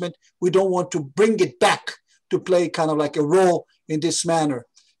disengagement, we don't want to bring it back to play kind of like a role in this manner.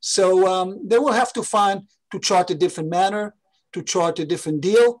 So they will have to chart a different manner, to chart a different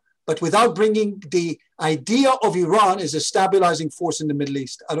deal, but without bringing the idea of Iran as a stabilizing force in the Middle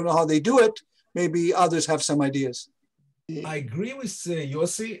East. I don't know how they do it. Maybe others have some ideas. I agree with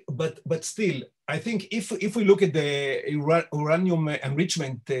Yossi, but still, I think if we look at the uranium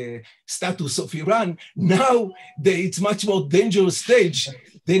enrichment status of Iran, now it's much more dangerous stage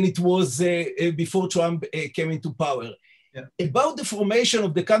than it was before Trump came into power. Yeah. About the formation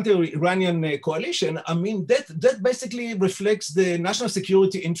of the counter-Iranian coalition, I mean, that basically reflects the national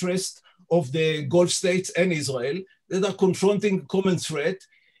security interest of the Gulf states and Israel that are confronting common threat,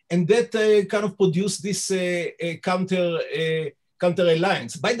 and that kind of produced this counter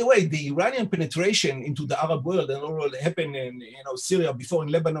alliance. By the way, the Iranian penetration into the Arab world and all what happened in Syria before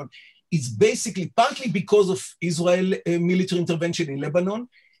in Lebanon is basically partly because of Israel military intervention in Lebanon,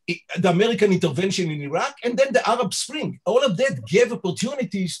 the American intervention in Iraq, and then the Arab Spring. All of that gave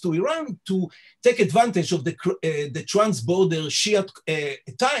opportunities to Iran to take advantage of the trans-border Shia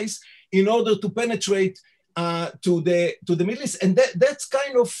ties in order to penetrate to the Middle East. And that's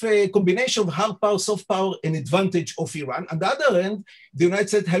kind of a combination of hard power, soft power, and advantage of Iran. On the other hand, the United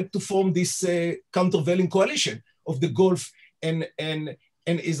States helped to form this countervailing coalition of the Gulf and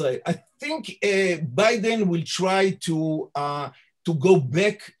Israel. I think Biden will try to go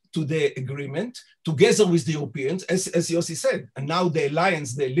back to the agreement together with the Europeans, as Yossi said. And now the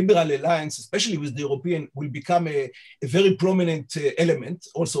alliance, the liberal alliance, especially with the European, will become a very prominent element,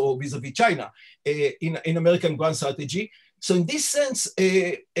 also vis-a-vis China, in American grand strategy. So in this sense,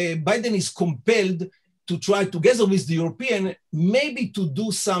 Biden is compelled to try together with the European, maybe to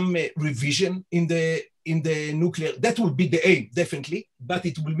do some revision in the nuclear. That will be the aim, definitely, but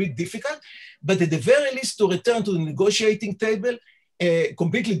it will be difficult. But at the very least, to return to the negotiating table,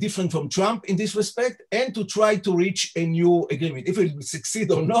 completely different from Trump in this respect, and to try to reach a new agreement. If it will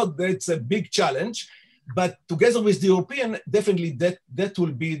succeed or not, that's a big challenge. but together with the European, definitely that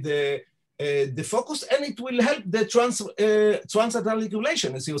will be the focus, and it will help the transatlantic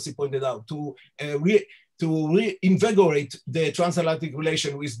relation, as Yossi pointed out, to reinvigorate the transatlantic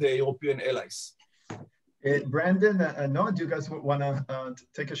relation with the European allies. Brandon, Noah, do you guys want to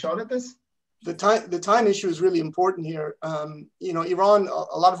take a shot at this? The time issue is really important here. You know, Iran,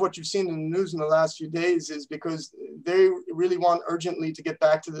 a lot of what you've seen in the news in the last few days is because they really want urgently to get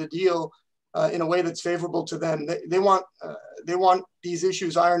back to the deal in a way that's favorable to them. They want these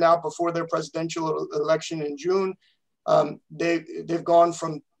issues ironed out before their presidential election in June. They've gone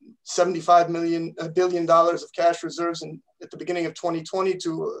from $75 billion of cash reserves at the beginning of 2020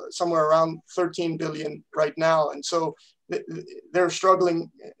 to somewhere around 13 billion right now. And so they're struggling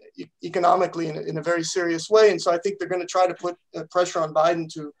economically in a very serious way. And so I think they're going to try to put pressure on Biden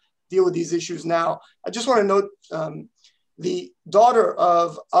to deal with these issues now. I just want to note the daughter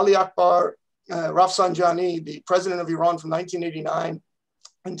of Ali Akbar Rafsanjani, the president of Iran from 1989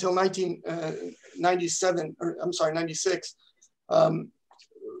 until 96,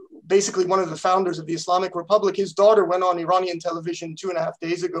 basically one of the founders of the Islamic Republic. His daughter went on Iranian television 2.5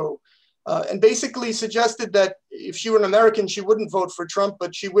 days ago and basically suggested that if she were an American, she wouldn't vote for Trump,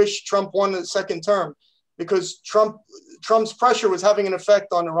 but she wished Trump won a second term because Trump's pressure was having an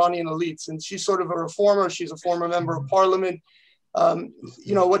effect on Iranian elites. And she's sort of a reformer. She's a former member of parliament.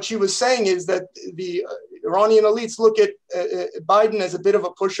 You know, what she was saying is that the Iranian elites look at Biden as a bit of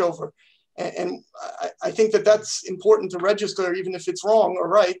a pushover. And I think that that's important to register, even if it's wrong or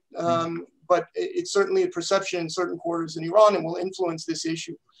right. But it's certainly a perception in certain quarters in Iran and will influence this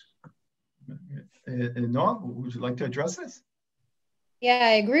issue. Noah, would you like to address this? Yeah,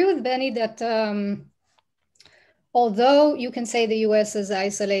 I agree with Benny that although you can say the US has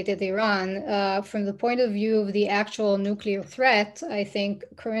isolated Iran, from the point of view of the actual nuclear threat, I think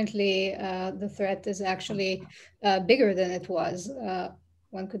currently the threat is actually bigger than it was,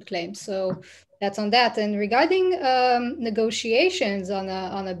 one could claim. So that's on that. And regarding negotiations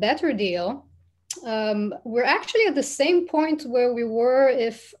on a better deal, we're actually at the same point where we were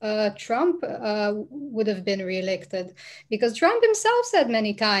if Trump would have been reelected, because Trump himself said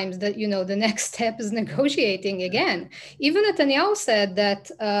many times that, you know, the next step is negotiating again. Even Netanyahu said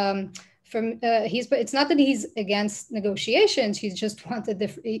that it's not that he's against negotiations, he just wants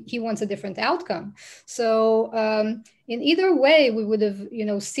a different outcome. So in either way, we would have, you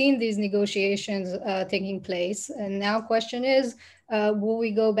know, seen these negotiations taking place. And now question is, will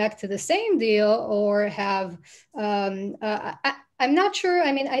we go back to the same deal or have, I'm not sure.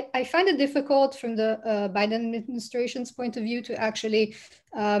 I mean, I find it difficult from the Biden administration's point of view to actually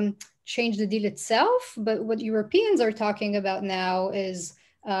change the deal itself. But what Europeans are talking about now is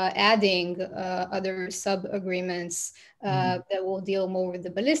adding other sub-agreements that will deal more with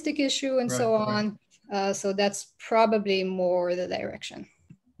the ballistic issue and so on. So that's probably more the direction.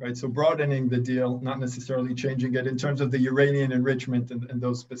 Right, so broadening the deal, not necessarily changing it in terms of the uranium enrichment and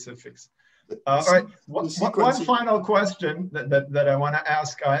those specifics. All right, one final question that I want to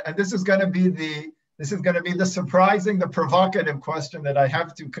ask, and this is going to be the surprising, the provocative question that I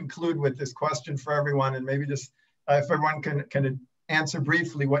have to conclude with this question for everyone, and maybe just if everyone can answer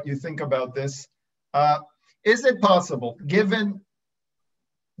briefly what you think about this. Is it possible, given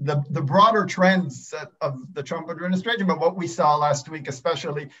the broader trends of the Trump administration, but what we saw last week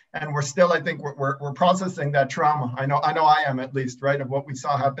especially, and we're still, I think we're processing that trauma. I know I am, at least, right, of what we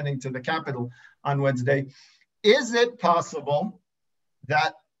saw happening to the Capitol on Wednesday. Is it possible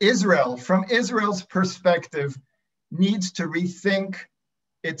that Israel, from Israel's perspective, needs to rethink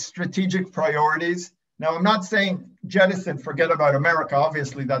its strategic priorities? Now, I'm not saying jettison, forget about America.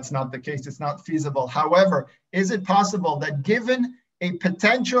 Obviously, that's not the case. It's not feasible. However, is it possible that given a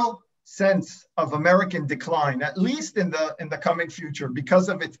potential sense of American decline, at least in the coming future, because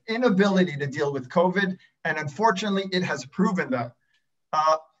of its inability to deal with COVID, and unfortunately, it has proven that.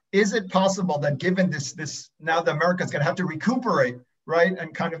 Is it possible that given this now that America is going to have to recuperate, right,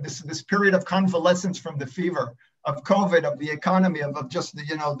 and kind of this period of convalescence from the fever of COVID, of the economy, of just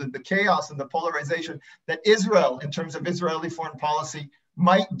the chaos and the polarization, that Israel, in terms of Israeli foreign policy,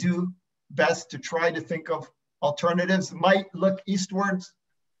 might do best to try to think of alternatives, might look eastwards?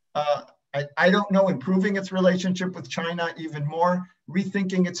 I don't know, improving its relationship with China even more,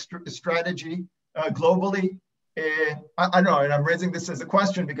 rethinking its strategy globally. I don't know, and I'm raising this as a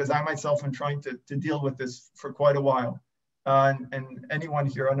question because I myself am trying to deal with this for quite a while. And anyone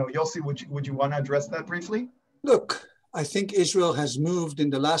here, I know, Yossi, would you want to address that briefly? Look, I think Israel has moved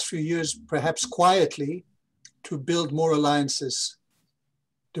in the last few years, perhaps quietly, to build more alliances.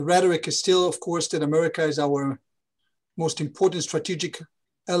 The rhetoric is still, of course, that America is our most important strategic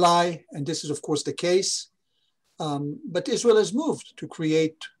ally, and this is of course the case. But Israel has moved to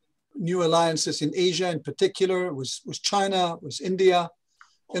create new alliances in Asia in particular, with China, with India,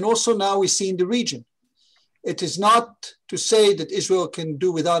 and also now we see in the region. It is not to say that Israel can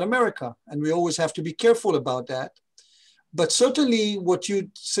do without America, and we always have to be careful about that. But certainly what you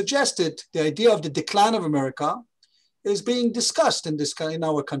suggested, the idea of the decline of America, is being discussed in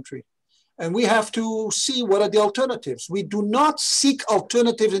our country. And we have to see what are the alternatives. We do not seek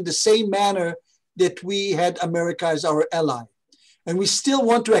alternatives in the same manner that we had America as our ally. And we still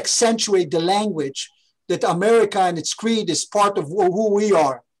want to accentuate the language that America and its creed is part of who we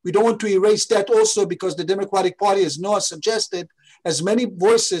are. We don't want to erase that also because the Democratic Party, as Noah suggested, has many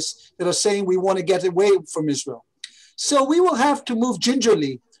voices that are saying we want to get away from Israel. So we will have to move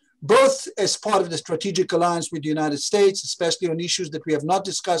gingerly, both as part of the strategic alliance with the United States, especially on issues that we have not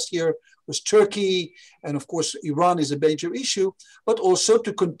discussed here with Turkey, and of course, Iran is a major issue, but also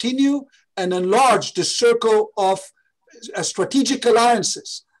to continue and enlarge the circle of strategic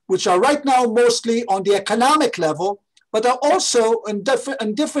alliances, which are right now mostly on the economic level, but are also on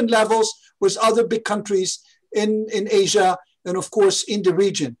different levels with other big countries in Asia and of course in the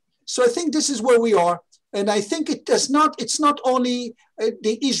region. So I think this is where we are. And I think it's not only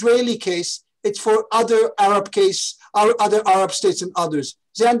the Israeli case, it's for other Arab states and others.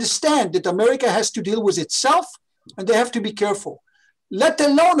 They understand that America has to deal with itself and they have to be careful. Let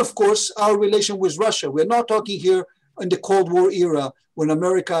alone, of course, our relation with Russia. We're not talking here in the Cold War era when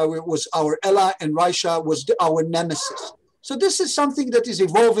America was our ally and Russia was our nemesis. So this is something that is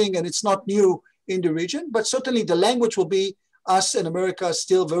evolving and it's not new in the region, but certainly the language will be us and America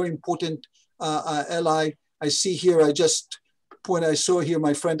still very important ally. I see here, I saw here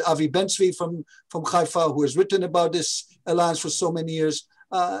my friend Avi Ben-Zvi from Haifa, who has written about this alliance for so many years.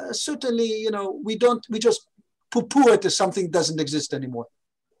 Certainly, we just poo-poo it as something doesn't exist anymore.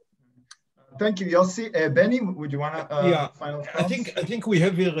 Thank you, Yossi. Benny, would you want to final thoughts? I think we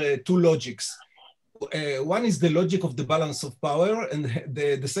have here two logics. One is the logic of the balance of power, and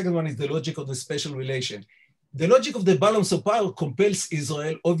the second one is the logic of the special relation. The logic of the balance of power compels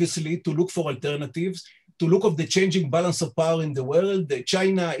Israel, obviously, to look for alternatives, to look at the changing balance of power in the world,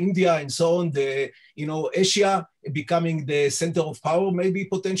 China, India, and so on, Asia becoming the center of power, maybe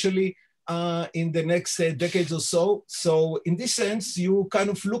potentially in the next decades or so. So in this sense, you kind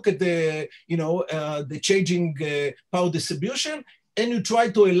of look at the changing power distribution, and you try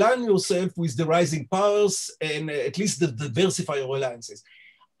to align yourself with the rising powers and at least diversify your alliances.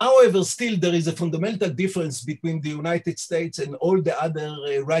 However, still there is a fundamental difference between the United States and all the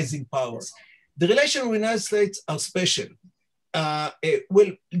other rising powers. The relations with the United States are special.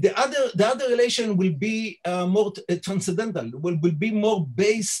 The other relation will be more transcendental, will be more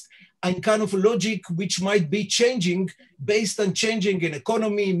based on kind of logic which might be changing based on changing in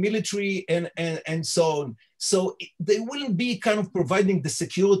economy, military, and so on. So they will be kind of providing the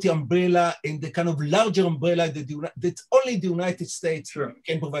security umbrella and the kind of larger umbrella that only the United States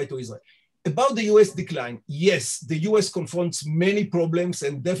can provide to Israel. About the US decline, yes, the US confronts many problems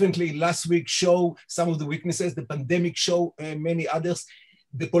and definitely last week show some of the weaknesses, the pandemic show many others.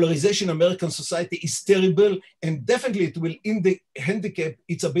 The polarization in American society is terrible and definitely it will handicap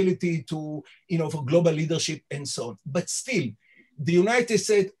its ability to, for global leadership and so on. But still, the United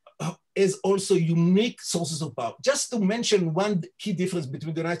States has also unique sources of power. Just to mention one key difference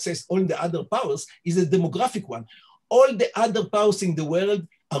between the United States and the other powers is a demographic one. All the other powers in the world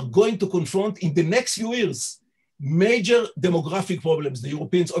are going to confront in the next few years major demographic problems. The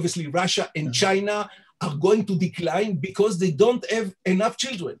Europeans, obviously Russia and China, are going to decline because they don't have enough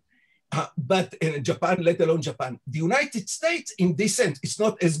children. But in Japan, let alone Japan. The United States, in this sense, it's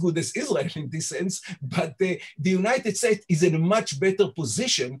not as good as Israel in this sense, but the United States is in a much better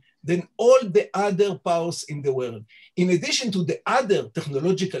position than all the other powers in the world. In addition to the other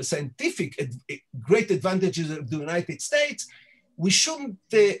technological, scientific, great advantages of the United States, we shouldn't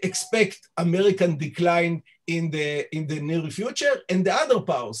expect American decline in the near future, and the other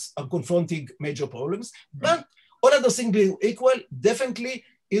powers are confronting major problems. But all other things being equal, definitely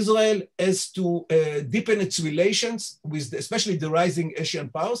Israel has to deepen its relations with especially the rising Asian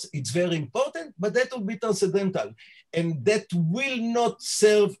powers. It's very important, but that will be transcendental. And that will not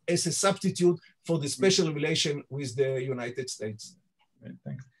serve as a substitute for the special relation with the United States. Great,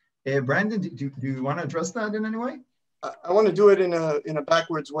 thanks. Brandon, do you want to address that in any way? I want to do it in a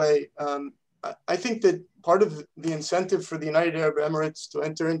backwards way. I think that part of the incentive for the United Arab Emirates to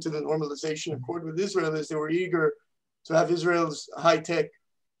enter into the normalization accord with Israel is they were eager to have Israel's high tech,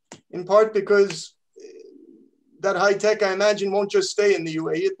 in part because that high tech, I imagine, won't just stay in the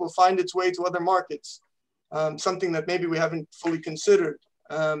UAE. It will find its way to other markets, something that maybe we haven't fully considered.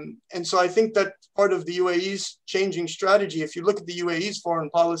 And so I think that part of the UAE's changing strategy, if you look at the UAE's foreign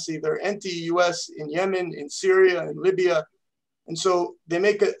policy, they're anti-US in Yemen, in Syria, in Libya. And so they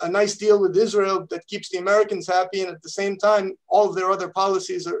make a nice deal with Israel that keeps the Americans happy. And at the same time, all of their other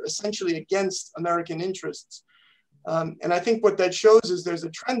policies are essentially against American interests. And I think what that shows is there's a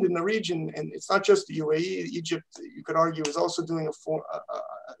trend in the region, and it's not just the UAE. Egypt, you could argue, is also doing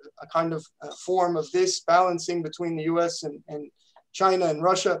a kind of form of this, balancing between the US and China and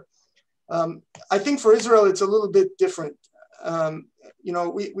Russia. I think for Israel, it's a little bit different. You know,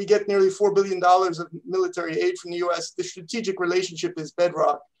 we get nearly $4 billion of military aid from the US. The strategic relationship is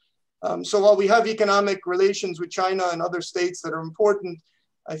bedrock. So while we have economic relations with China and other states that are important,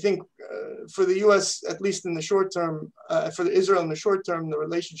 I think for the US, at least in the short term, for Israel in the short term, the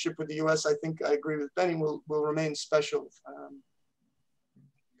relationship with the US, I think I agree with Benny, will remain special.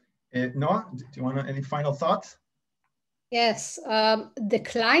 Noah, do you want any final thoughts? Yes,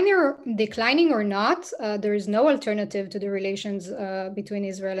 declining or not, there is no alternative to the relations between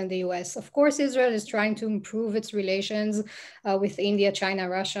Israel and the US. Of course, Israel is trying to improve its relations with India, China,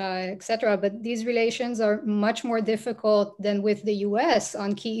 Russia, etc. But these relations are much more difficult than with the US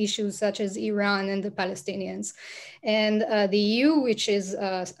on key issues such as Iran and the Palestinians. And the EU, which is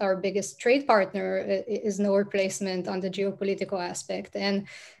our biggest trade partner, is no replacement on the geopolitical aspect. And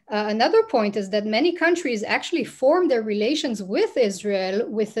another point is that many countries actually form their relations with Israel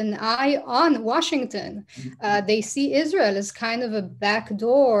with an eye on Washington. They see Israel as kind of a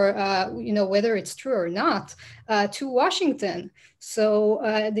backdoor, you know, whether it's true or not, to Washington. So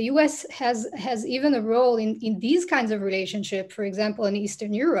the US has even a role in these kinds of relationships, for example, in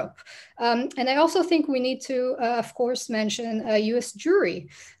Eastern Europe. And I also think we need to, of course, mention US Jewry.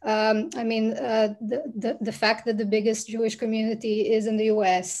 I mean, the fact that the biggest Jewish community is in the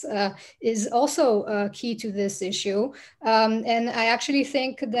US is also key to this issue. And I actually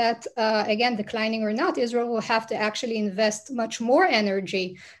think that, again, declining or not, Israel will have to actually invest much more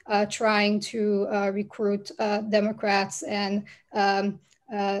energy trying to recruit Democrats and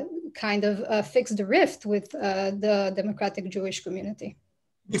kind of fix the rift with the democratic Jewish community.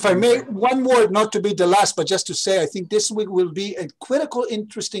 If I may, one word, not to be the last, but just to say, I think this will be a critical,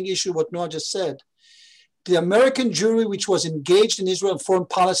 interesting issue, what Noah just said. The American Jewry, which was engaged in Israel foreign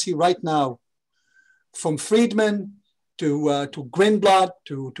policy right now, from Friedman to Greenblatt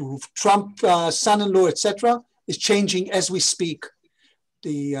to Trump son-in-law, etc., is changing as we speak.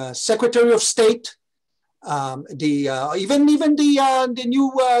 The Secretary of State, even the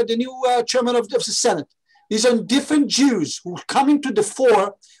new chairman of the Senate. These are different Jews who are coming to the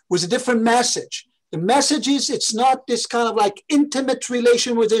fore with a different message. The message is it's not this kind of like intimate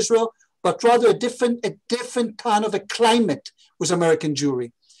relation with Israel, but rather a different kind of a climate with American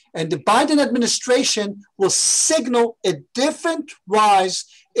Jewry. And the Biden administration will signal a different rise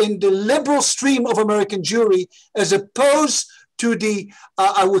in the liberal stream of American Jewry, as opposed to the,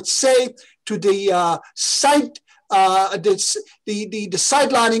 I would say, to the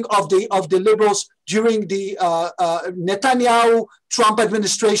sidelining of the liberals during the Netanyahu-Trump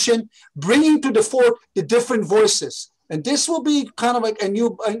administration, bringing to the fore the different voices. And this will be kind of like a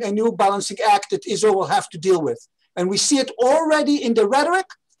new balancing act that Israel will have to deal with. And we see it already in the rhetoric,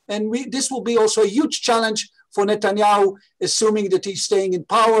 and this will be also a huge challenge for Netanyahu, assuming that he's staying in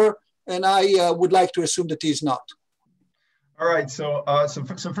power, and I would like to assume that he's not. All right, so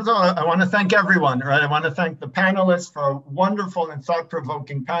first of all, I want to thank everyone, right? I want to thank the panelists for a wonderful and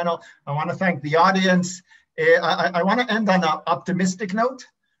thought-provoking panel. I want to thank the audience. I want to end on an optimistic note,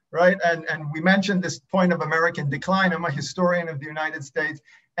 right? And we mentioned this point of American decline. I'm a historian of the United States,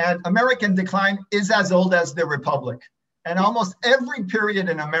 and American decline is as old as the Republic. And almost every period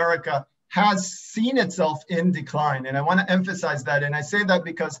in America has seen itself in decline. And I want to emphasize that. And I say that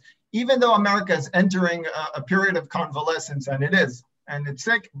because even though America is entering a period of convalescence, and it is, and it's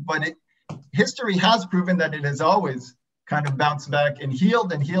sick, but history has proven that it has always kind of bounced back and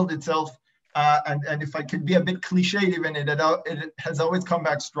healed itself. And if I could be a bit cliched, even it has always come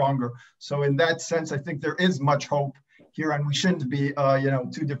back stronger. So in that sense, I think there is much hope here, and we shouldn't be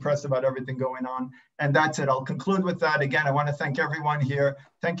too depressed about everything going on. And that's it. I'll conclude with that. Again, I want to thank everyone here.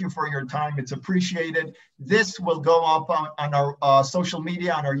 Thank you for your time. It's appreciated. This will go up on our social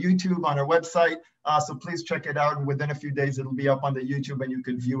media, on our YouTube, on our website. So please check it out. And within a few days, it'll be up on the YouTube and you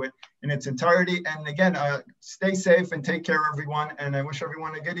can view it in its entirety. And again, stay safe and take care, everyone. And I wish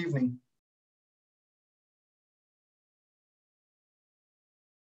everyone a good evening.